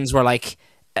and Dragons were like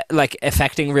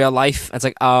affecting real life, it's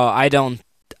like, oh, I don't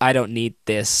need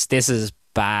this. This is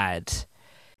bad.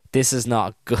 This is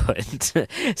not good.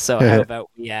 So how about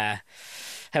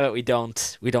we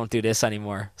don't do this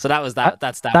anymore? So that was that.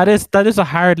 That's that. That is a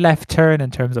hard left turn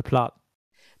in terms of plot.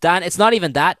 Dan, it's not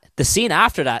even that. The scene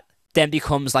after that then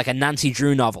becomes like a Nancy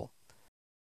Drew novel,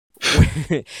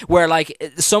 where like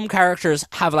some characters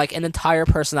have like an entire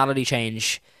personality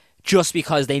change just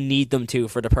because they need them to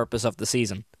for the purpose of the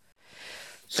season.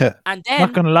 And then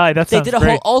not gonna lie, that sounds they did a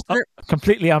great. whole alternate,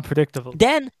 completely unpredictable.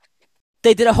 Then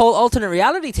they did a whole alternate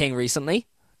reality thing recently,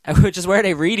 which is where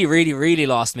they really, really, really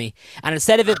lost me. And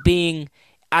instead of it being,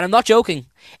 and I'm not joking,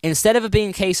 instead of it being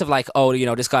a case of like, oh, you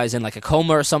know, this guy's in like a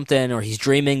coma or something, or he's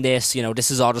dreaming this, you know, this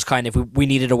is all just kind of, we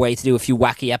needed a way to do a few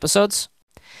wacky episodes.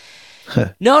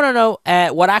 No.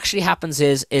 What actually happens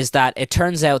is that it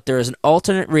turns out there is an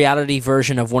alternate reality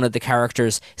version of one of the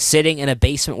characters sitting in a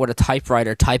basement with a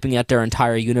typewriter typing out their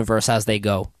entire universe as they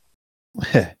go.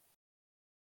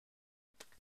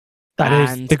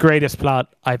 That is the greatest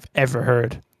plot I've ever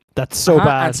heard. That's so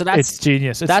bad. So it's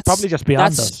genius. It's probably just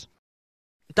beyond us.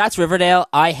 That's Riverdale.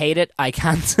 I hate it. I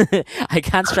can't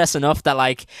stress enough that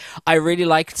like I really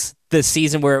liked the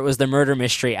season where it was the murder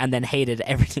mystery and then hated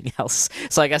everything else.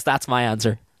 So I guess that's my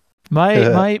answer.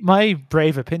 My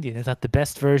brave opinion is that the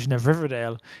best version of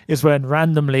Riverdale is when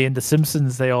randomly in The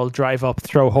Simpsons they all drive up,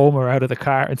 throw Homer out of the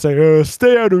car and say,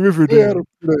 stay out of Riverdale.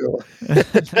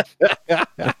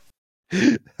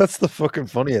 That's the fucking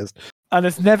funniest. And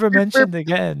it's never mentioned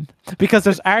again. Because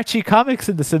there's Archie comics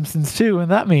in The Simpsons too, and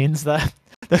that means that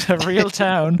there's a real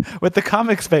town with the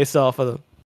comics based off of them.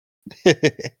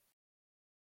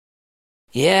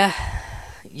 Yeah,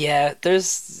 yeah.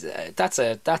 There's that's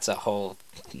a whole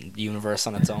universe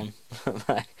on its own.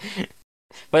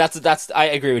 But that's I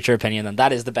agree with your opinion. Then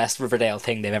that is the best Riverdale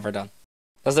thing they've ever done.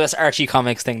 That's the best Archie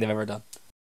Comics thing they've ever done.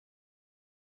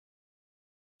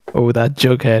 Oh, that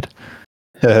Jughead.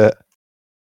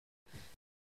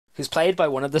 Who's played by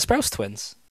one of the Sprouse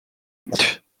twins.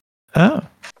 Oh.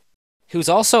 Who's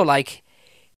also like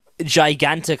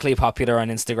gigantically popular on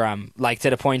Instagram, like to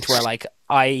the point where like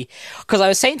because I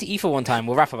was saying to Aoife one time,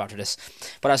 we'll wrap up after this,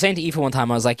 but I was saying to Aoife one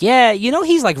time, I was like, yeah, you know,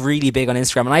 he's like really big on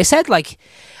Instagram, and I said like,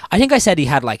 I think I said he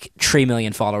had like 3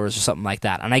 million followers or something like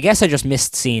that, and I guess I just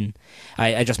missed seeing,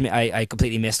 I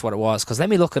completely missed what it was, because let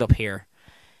me look it up here.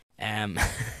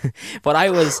 But I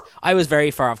was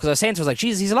very far off, because I was saying to her, I was like,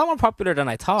 Jesus, he's a lot more popular than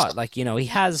I thought. Like, you know,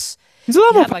 he's a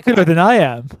lot more popular than I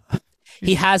am.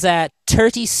 He has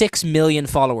 36 million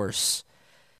followers,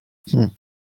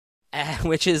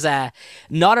 which is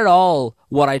not at all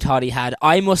what I thought he had.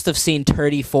 I must have seen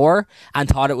 34 and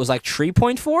thought it was like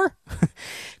 3.4,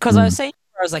 because I was saying,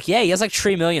 I was like, yeah, he has like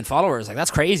 3 million followers. Like,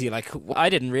 that's crazy. Like, I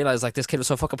didn't realize like this kid was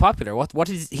so fucking popular.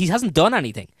 He hasn't done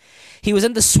anything. He was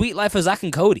in The Sweet Life of Zack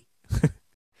and Cody.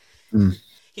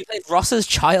 He played Ross's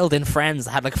child in Friends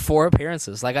that had like 4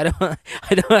 appearances. Like, I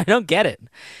don't get it.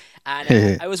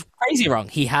 And I was crazy wrong.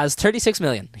 He has 36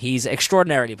 million. He's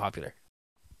extraordinarily popular.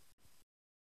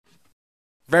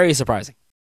 Very surprising.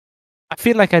 I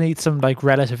feel like I need some like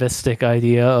relativistic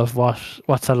idea of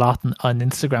what's a lot on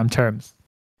Instagram terms.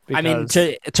 I mean,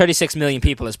 36 million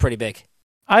people is pretty big.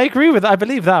 I agree with that. I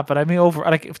believe that, but I mean, over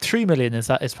like 3 million is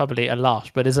probably a lot.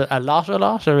 But is it a lot,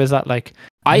 or is that like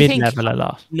mid-level a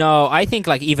lot? No, I think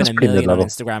like even a million on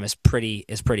Instagram is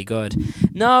pretty good.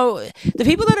 No, the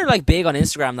people that are like big on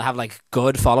Instagram that have like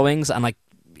good followings and like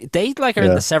they like are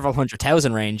in the several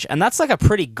 100,000 range, and that's like a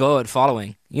pretty good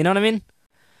following. You know what I mean?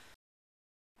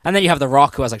 And then you have The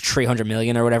Rock, who has like 300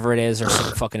 million or whatever it is, or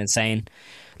something fucking insane.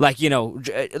 Like, you know,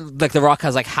 like The Rock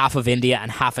has like half of India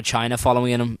and half of China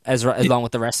following him, along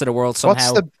with the rest of the world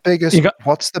somehow. What's the biggest?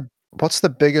 What's the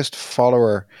biggest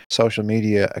follower social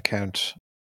media account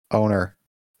owner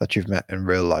that you've met in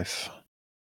real life?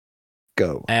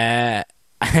 Go. Probably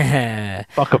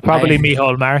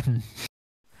Micheál Martin.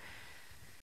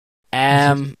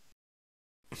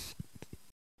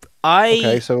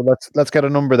 Okay, so let's get a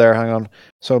number there. Hang on.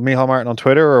 So Micheál Martin on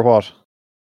Twitter or what?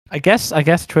 I guess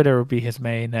Twitter would be his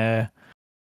main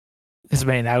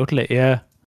outlet. Yeah.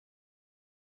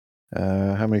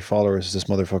 How many followers does this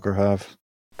motherfucker have?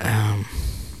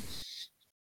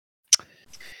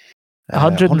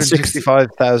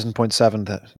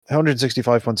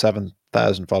 165.7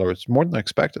 thousand followers. More than I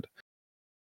expected.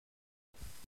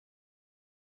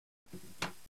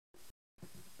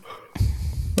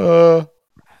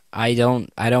 I don't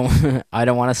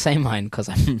want to say mine because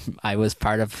I was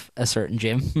part of a certain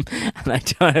gym, and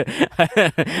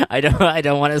I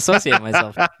don't want to associate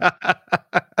myself.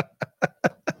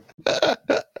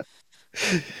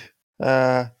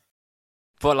 But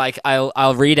like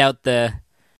I'll read out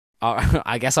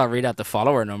I guess I'll read out the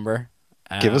follower number.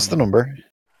 Give us the number.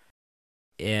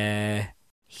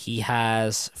 He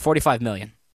has 45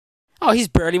 million. Oh, he's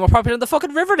barely more popular than the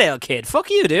fucking Riverdale kid. Fuck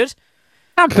you, dude.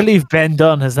 I can't believe Ben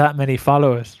Dunn has that many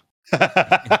followers. He's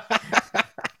a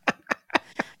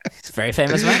very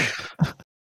famous man.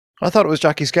 I thought it was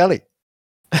Jackie Skelly.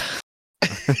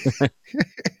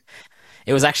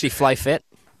 It was actually Fly Fit.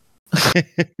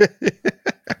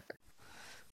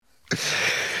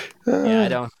 Yeah, I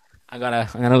don't. I'm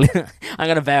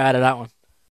gonna bow out of that one.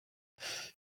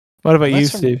 What about you,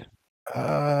 Steve?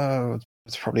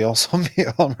 It's probably also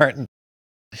Micheál Martin.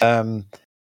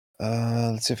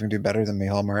 Let's see if we can do better than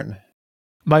Micheál Martin.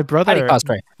 My brother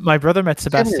met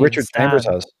Sebastian. Richard Chambers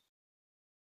has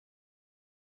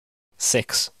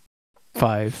 6.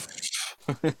 5.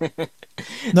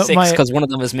 No, 6 because one of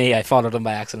them is me. I followed him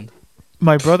by accident.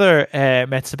 My brother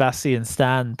met Sebastian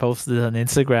Stan, posted it on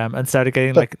Instagram, and started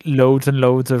getting like loads and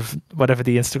loads of whatever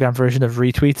the Instagram version of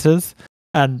retweets is.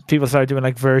 And people started doing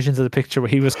like versions of the picture where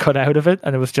he was cut out of it,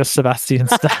 and it was just Sebastian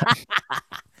Stan.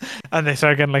 And they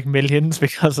started getting like millions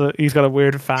because he's got a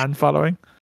weird fan following.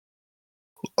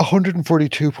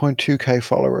 142.2k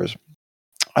followers.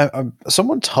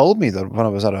 Someone told me that when I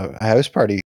was at a house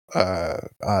party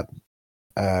at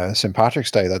St.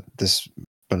 Patrick's Day that this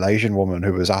Malaysian woman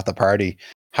who was at the party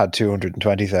had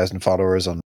 220,000 followers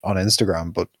on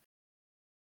Instagram, but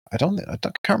I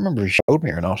can't remember if he showed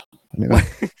me or not. Anyway,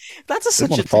 that's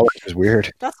such a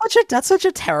weird. That's such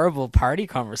a terrible party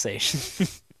conversation.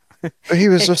 He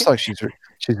was just like,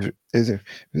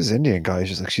 this Indian guy.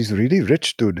 She's like, she's really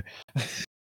rich, dude.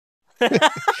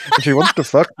 And she wants to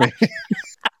fuck me.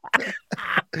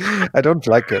 I don't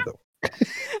like her though.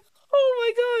 Oh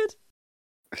my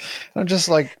god. I'm just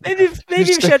like, Maybe if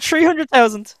she had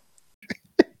 300,000.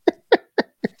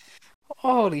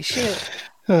 Holy shit.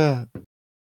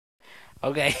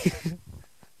 Okay.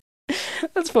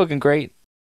 That's fucking great.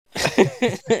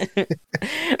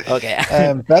 Okay.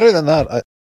 Better than that,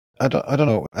 I don't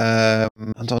know.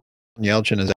 Anton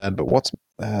Yelchin is dead, but what's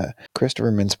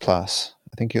Christopher Mintz-Plasse?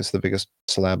 I think he's the biggest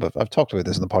celeb. I've talked about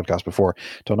this in the podcast before.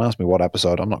 Don't ask me what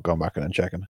episode. I'm not going back in and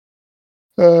checking.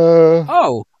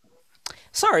 Oh,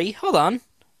 sorry. Hold on.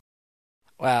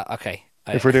 Well, okay.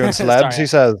 If we're doing celebs, Sorry. he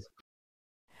says.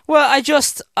 Well,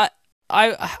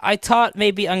 I thought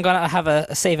maybe I'm gonna have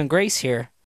a saving grace here,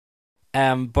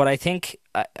 but I think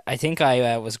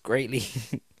I was greatly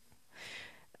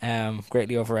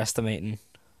greatly overestimating.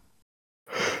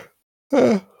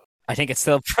 I think it's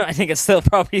still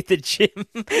probably the gym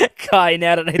guy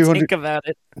now that I think about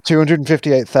it.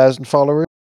 258,000 followers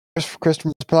for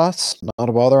Christopher Mintz-Plasse. Not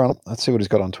a bother on him. Let's see what he's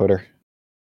got on Twitter.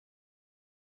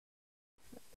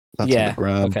 That's on the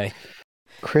gram. Okay.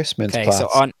 Chris Mintz-Plasse. Okay, so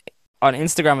on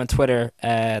Instagram and Twitter,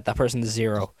 that person is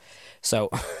 0. So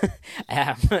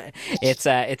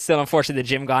it's still unfortunately the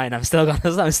gym guy, and I'm still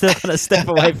gonna step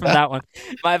away from that one.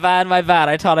 My bad.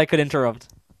 I thought I could interrupt.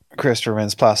 Christopher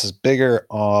Mintz-Plasse is bigger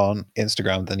on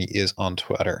Instagram than he is on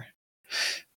Twitter.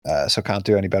 So can't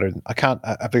do any better. I can't.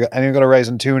 I'm going to raise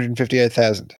him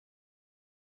 258,000.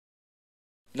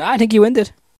 No, I think you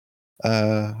ended.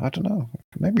 I don't know.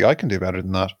 Maybe I can do better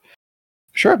than that.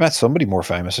 Sure, I've met somebody more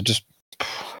famous. I just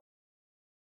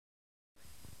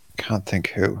can't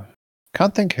think who.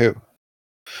 I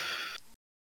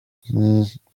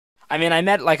mean, I've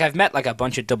met a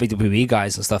bunch of WWE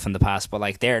guys and stuff in the past, but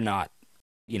like they're not,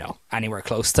 anywhere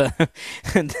close to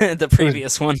the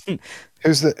previous one.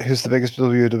 Who's the biggest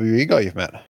WWE guy you've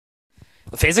met?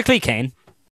 Physically, Kane.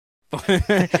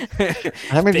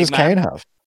 How many does Kane have?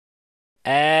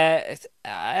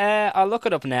 I'll look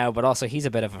it up now, but also he's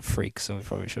a bit of a freak, so we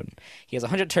probably shouldn't. He has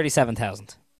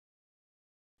 137,000.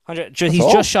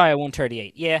 He's just shy of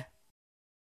 138. Yeah.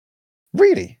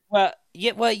 Really? Well,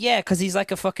 yeah, because he's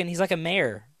like a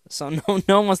mayor. So no one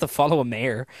wants to follow a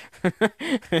mayor.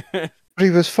 But he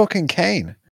was fucking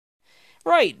Kane.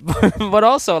 Right, but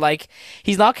also like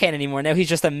he's not Kane anymore. Now he's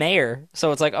just a mayor.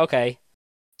 So it's like okay.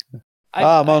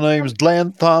 My name's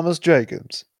Glenn Thomas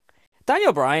Jacobs.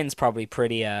 Daniel Bryan's probably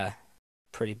pretty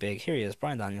big. Here he is,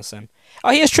 Bryan Danielson.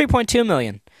 Oh, he has 3.2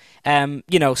 million.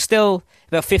 Still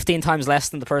about 15 times less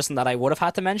than the person that I would have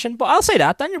had to mention. But I'll say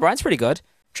that Daniel Bryan's pretty good.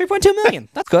 3.2 million.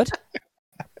 That's good.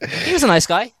 He was a nice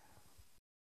guy.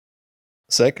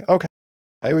 Sick. Okay.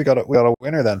 Hey, we got a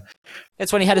winner then.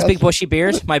 It's when he had his big bushy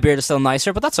beard. My beard is still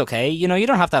nicer, but that's okay. You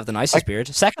don't have to have the nicest beard.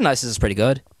 Second nicest is pretty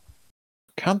good.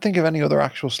 Can't think of any other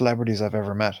actual celebrities I've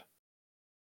ever met.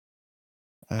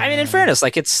 I mean, in fairness,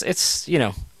 like it's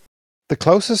the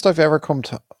closest I've ever come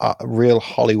to real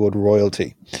Hollywood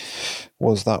royalty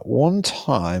was that one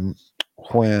time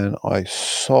when I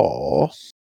saw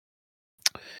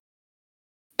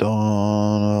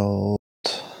Donald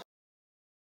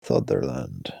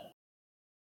Sutherland.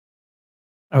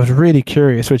 I was really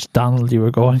curious which Donald you were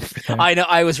going for there. I know.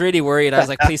 I was really worried. I was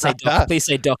like, please say duck. Please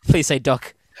say duck. Please say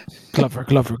duck. Glover.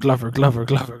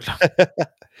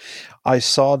 I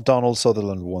saw Donald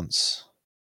Sutherland once.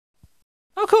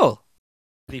 Oh, cool.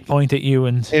 Did he point at you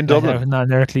and in Dublin?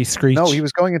 An earthly screech? No, he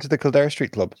was going into the Kildare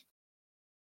Street Club.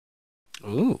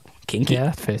 Ooh, kinky. Yeah,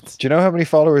 that fits. Do you know how many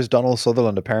followers Donald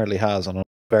Sutherland apparently has on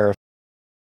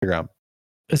Instagram?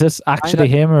 Is this actually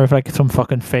him, or if like some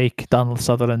fucking fake Donald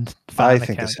Sutherland fan I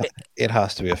think account? it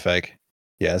has to be a fake.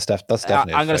 Yeah, that's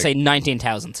definitely. I'm going to say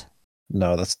 19,000.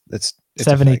 No, it's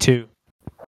 72.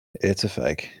 It's a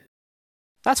fake.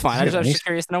 That's fine. I was just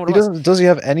curious to know what it was. Does he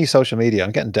have any social media?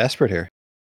 I'm getting desperate here.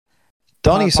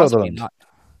 Donny Sutherland. Not.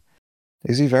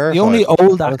 Is he verified? The only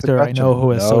old actor I know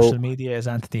who has No. social media is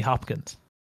Anthony Hopkins.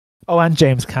 Oh, and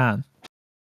James Caan.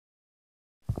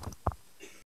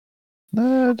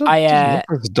 No,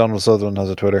 Donald Sutherland has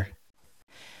a Twitter.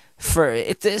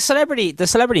 The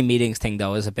celebrity meetings thing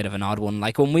though is a bit of an odd one.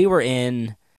 Like when we were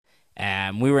in LA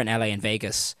and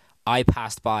Vegas, I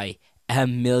passed by a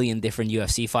million different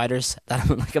UFC fighters that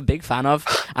I'm like a big fan of,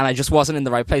 and I just wasn't in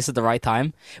the right place at the right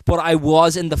time. But I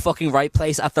was in the fucking right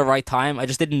place at the right time. I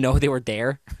just didn't know they were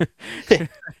there,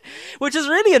 which is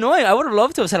really annoying. I would have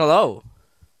loved to have said hello.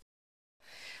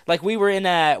 Like we were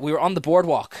on the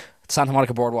boardwalk, Santa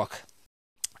Monica boardwalk,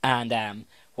 and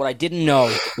what I didn't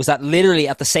know was that literally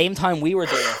at the same time we were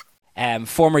there,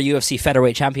 former UFC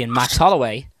featherweight champion Max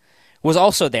Holloway was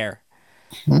also there.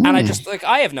 And I just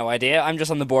I have no idea. I'm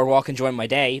just on the boardwalk enjoying my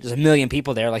day. There's a million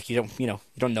people there. Like you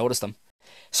don't notice them.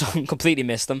 So I completely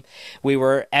missed them. We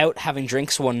were out having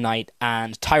drinks one night,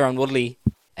 and Tyron Woodley,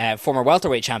 former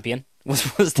welterweight champion,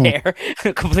 was there.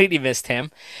 Completely missed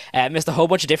him. Missed a whole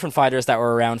bunch of different fighters that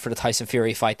were around for the Tyson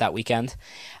Fury fight that weekend.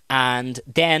 And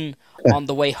then on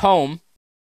the way home,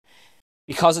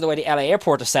 because of the way the LA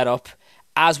airport is set up,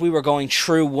 as we were going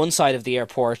through one side of the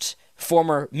airport,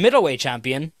 former middleweight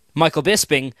champion Michael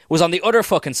Bisping was on the other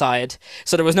fucking side,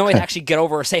 so there was no way to actually get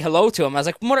over or say hello to him. I was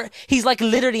like, "Mother, he's like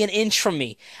literally an inch from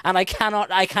me, and I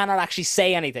cannot actually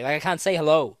say anything. Like I can't say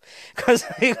hello because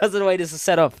of the way this is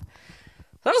set up."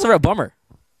 That was a real bummer.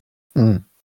 Mm.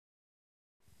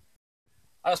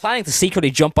 I was planning to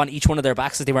secretly jump on each one of their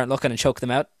backs as they weren't looking and choke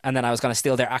them out, and then I was going to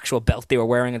steal their actual belt they were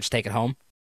wearing and just take it home.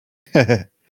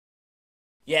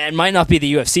 Yeah, it might not be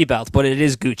the UFC belt, but it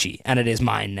is Gucci, and it is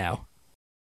mine now.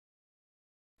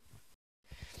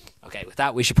 Okay, with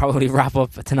that, we should probably wrap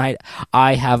up tonight.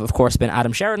 I have, of course, been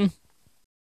Adam Sheridan.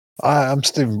 I'm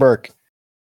Stephen Burke.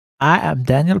 I am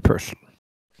Daniel Purcell.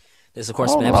 This, of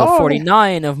course, has been episode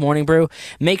 49 of Morning Brew.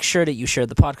 Make sure that you share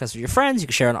the podcast with your friends. You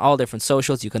can share it on all different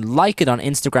socials. You can like it on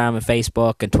Instagram and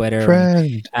Facebook and Twitter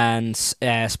and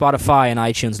Spotify and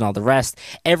iTunes and all the rest.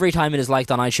 Every time it is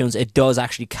liked on iTunes, it does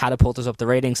actually catapult us up the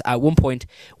ratings. At one point,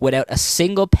 without a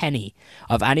single penny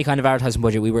of any kind of advertising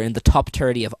budget, we were in the top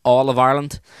 30 of all of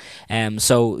Ireland.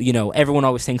 So, everyone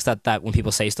always thinks that when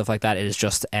people say stuff like that, it is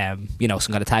just, some kind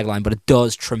of tagline, but it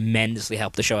does tremendously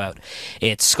help the show out.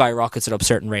 It skyrockets it up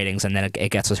certain ratings, and then it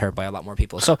gets us heard by a lot more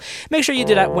people. So make sure you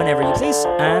do that whenever you please,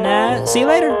 and see you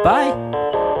later. Bye.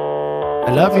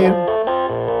 I love you.